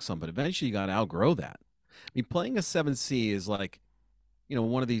have socks on, but eventually you got to outgrow that. I mean, playing a 7C is like,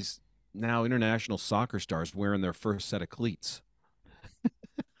 one of these now international soccer stars wearing their first set of cleats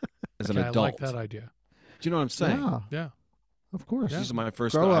as an Okay, adult. I like that idea. Do you know what I'm saying? Yeah, Yeah. of course. These are my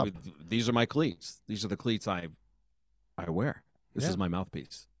first. Grow up. These are my cleats. These are the cleats I wear. This Yeah. is my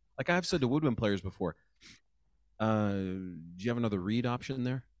mouthpiece. Like I've said to woodwind players before, do you have another reed option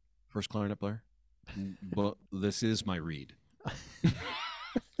there? First clarinet player? Well, this is my reed.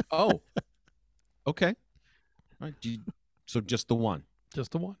 Oh, okay. All right. So just the one.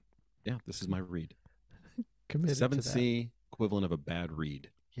 Just the one. Yeah, this is my reed. Committed to that. 7C equivalent of a bad reed.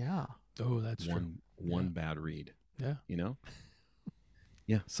 Yeah. Oh, that's true. One bad read. Yeah. You know?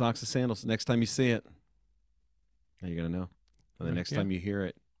 Yeah, socks and sandals. Next time you see it, now you're going to know. And the next time you hear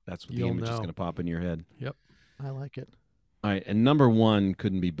it, that's what the image is going to pop in your head. Yep. I like it. All right, and number 1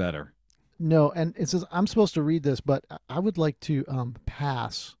 couldn't be better. No, and it says I'm supposed to read this, but I would like to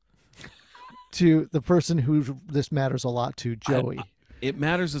pass to the person who this matters a lot to, Joey. It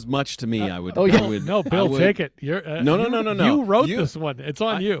matters as much to me. I would. Oh, yeah. No, Bill, take it. You're, No. You wrote this one. It's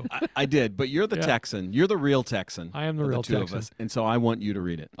on you. I did, but you're the Texan. You're the real Texan. I am the real two Texan. of us, and so I want you to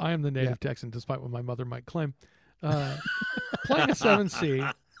read it. I am the native Texan, despite what my mother might claim. Playing a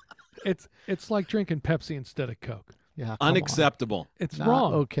 7C, it's like drinking Pepsi instead of Coke. Yeah, unacceptable. It's Not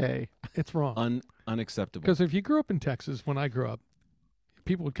wrong. Okay, it's wrong. Unacceptable. Because if you grew up in Texas, when I grew up,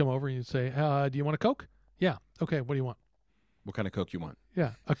 people would come over and you'd say, "Do you want a Coke?" Yeah. Okay. What do you want? What kind of Coke you want?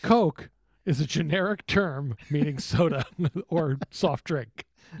 Yeah, a Coke is a generic term meaning soda or soft drink.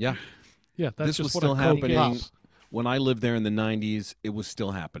 Yeah. Yeah, that's this just was what still a Coke happening is. when I lived there in the 90s. It was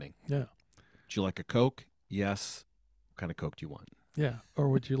still happening. Yeah. Would you like a Coke? Yes. What kind of Coke do you want? Yeah. Or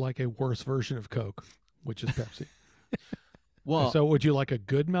would you like a worse version of Coke, which is Pepsi? Well, so would you like a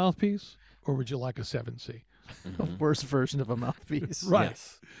good mouthpiece or would you like a 7C? a worse version of a mouthpiece. Right.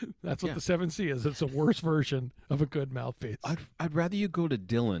 Yes. That's what the 7C is. It's a worse version of a good mouthpiece. I'd rather you go to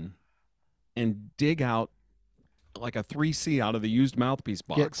Dylan and dig out like a 3C out of the used mouthpiece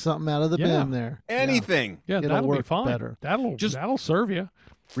box. Get something out of the bin there. Anything. Yeah, It'll that'll be work fine. better. That'll serve you.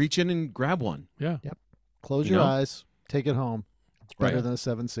 Reach in and grab one. Yeah. Yep. Close You your know? eyes. Take it home. It's better Right. than a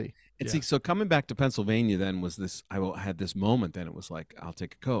 7C. And Yeah. see, so coming back to Pennsylvania then was this, I had this moment then. It was like, I'll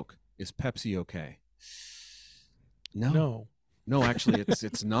take a Coke. Is Pepsi okay? No, actually,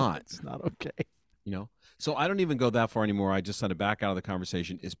 it's not. It's not okay. You know, so I don't even go that far anymore. I just kind of back out of the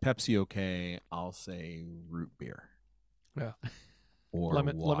conversation. Is Pepsi okay? I'll say root beer. Yeah. Or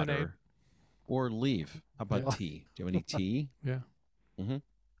water. Lemonade. Or leave. How about tea? Do you have any tea? Yeah. Mm-hmm.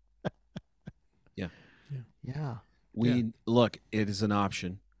 Yeah. Look. It is an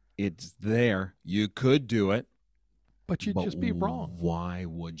option. It's there. You could do it, But you'd just be wrong. Why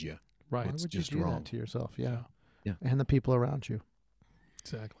would you? Right. Why It's would just you do wrong. that to yourself? Yeah. Yeah. And the people around you.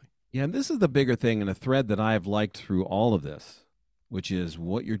 Exactly. Yeah, and this is the bigger thing and a thread that I have liked through all of this, which is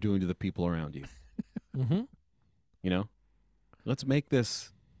what you're doing to the people around you. Mm-hmm. You know, let's make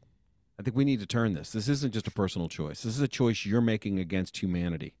this. I think we need to turn this. This isn't just a personal choice. This is a choice you're making against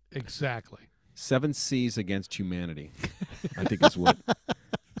humanity. Exactly. 7 C's against humanity. I think is what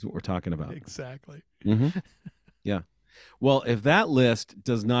we're talking about. Exactly. Mm-hmm. Yeah. Well, if that list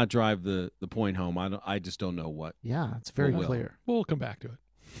does not drive the point home, I just don't know what. Yeah. It's very Well. clear. We'll come back to it.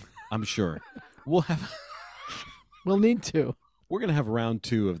 I'm sure we'll have. We'll need to. We're gonna have round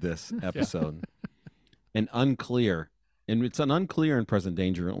 2 of this episode, and Unclear, and it's an Unclear in Present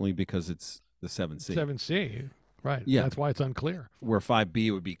Danger only because it's the 7C. 7C. Right. Yeah. That's why it's unclear. Where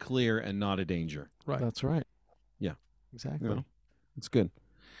 5B would be clear and not a danger. Right. That's right. Yeah. Exactly. You know, it's good.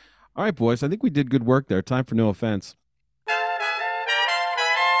 All right, boys. I think we did good work there. Time for No Offense.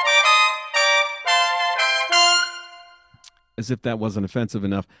 As if that wasn't offensive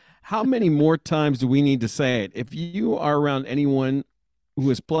enough. How many more times do we need to say it? If you are around anyone who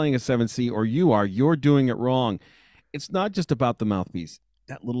is playing a 7C or you're doing it wrong. It's not just about the mouthpiece.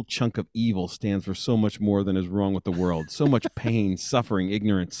 That little chunk of evil stands for so much more than is wrong with the world. So much pain, suffering,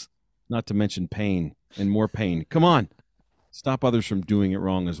 ignorance, not to mention pain and more pain. Come on. Stop others from doing it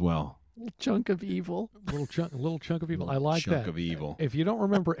wrong as well. Little chunk of evil. Little chunk of evil. I like chunk that. of evil. If you don't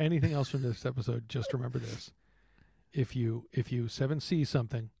remember anything else from this episode, just remember this. If you 7C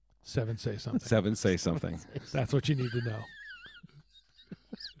something, 7 say something. 7 say something. That's what you need to know.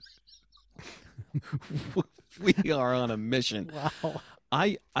 We are on a mission. Wow.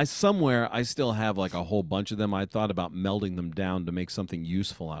 I somewhere I still have like a whole bunch of them. I thought about melding them down to make something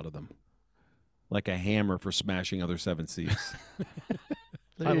useful out of them. Like a hammer for smashing other 7Cs.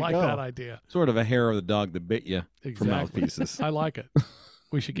 I like that idea. Sort of a hair of the dog that bit you for Exactly. mouthpieces. I like it.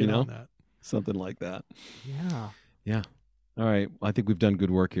 We should get You know? on that. Something like that. Yeah. Yeah. All right. I think we've done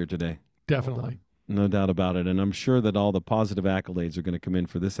good work here today. Definitely. No doubt about it. And I'm sure that all the positive accolades are going to come in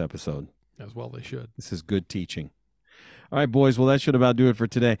for this episode. As well they should. This is good teaching. All right, boys. Well, that should about do it for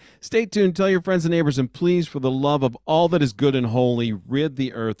today. Stay tuned. Tell your friends and neighbors. And please, for the love of all that is good and holy, rid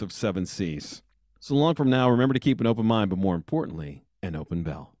the earth of 7Cs. So long from now, remember to keep an open mind, but more importantly, an open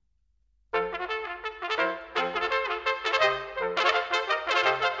bell.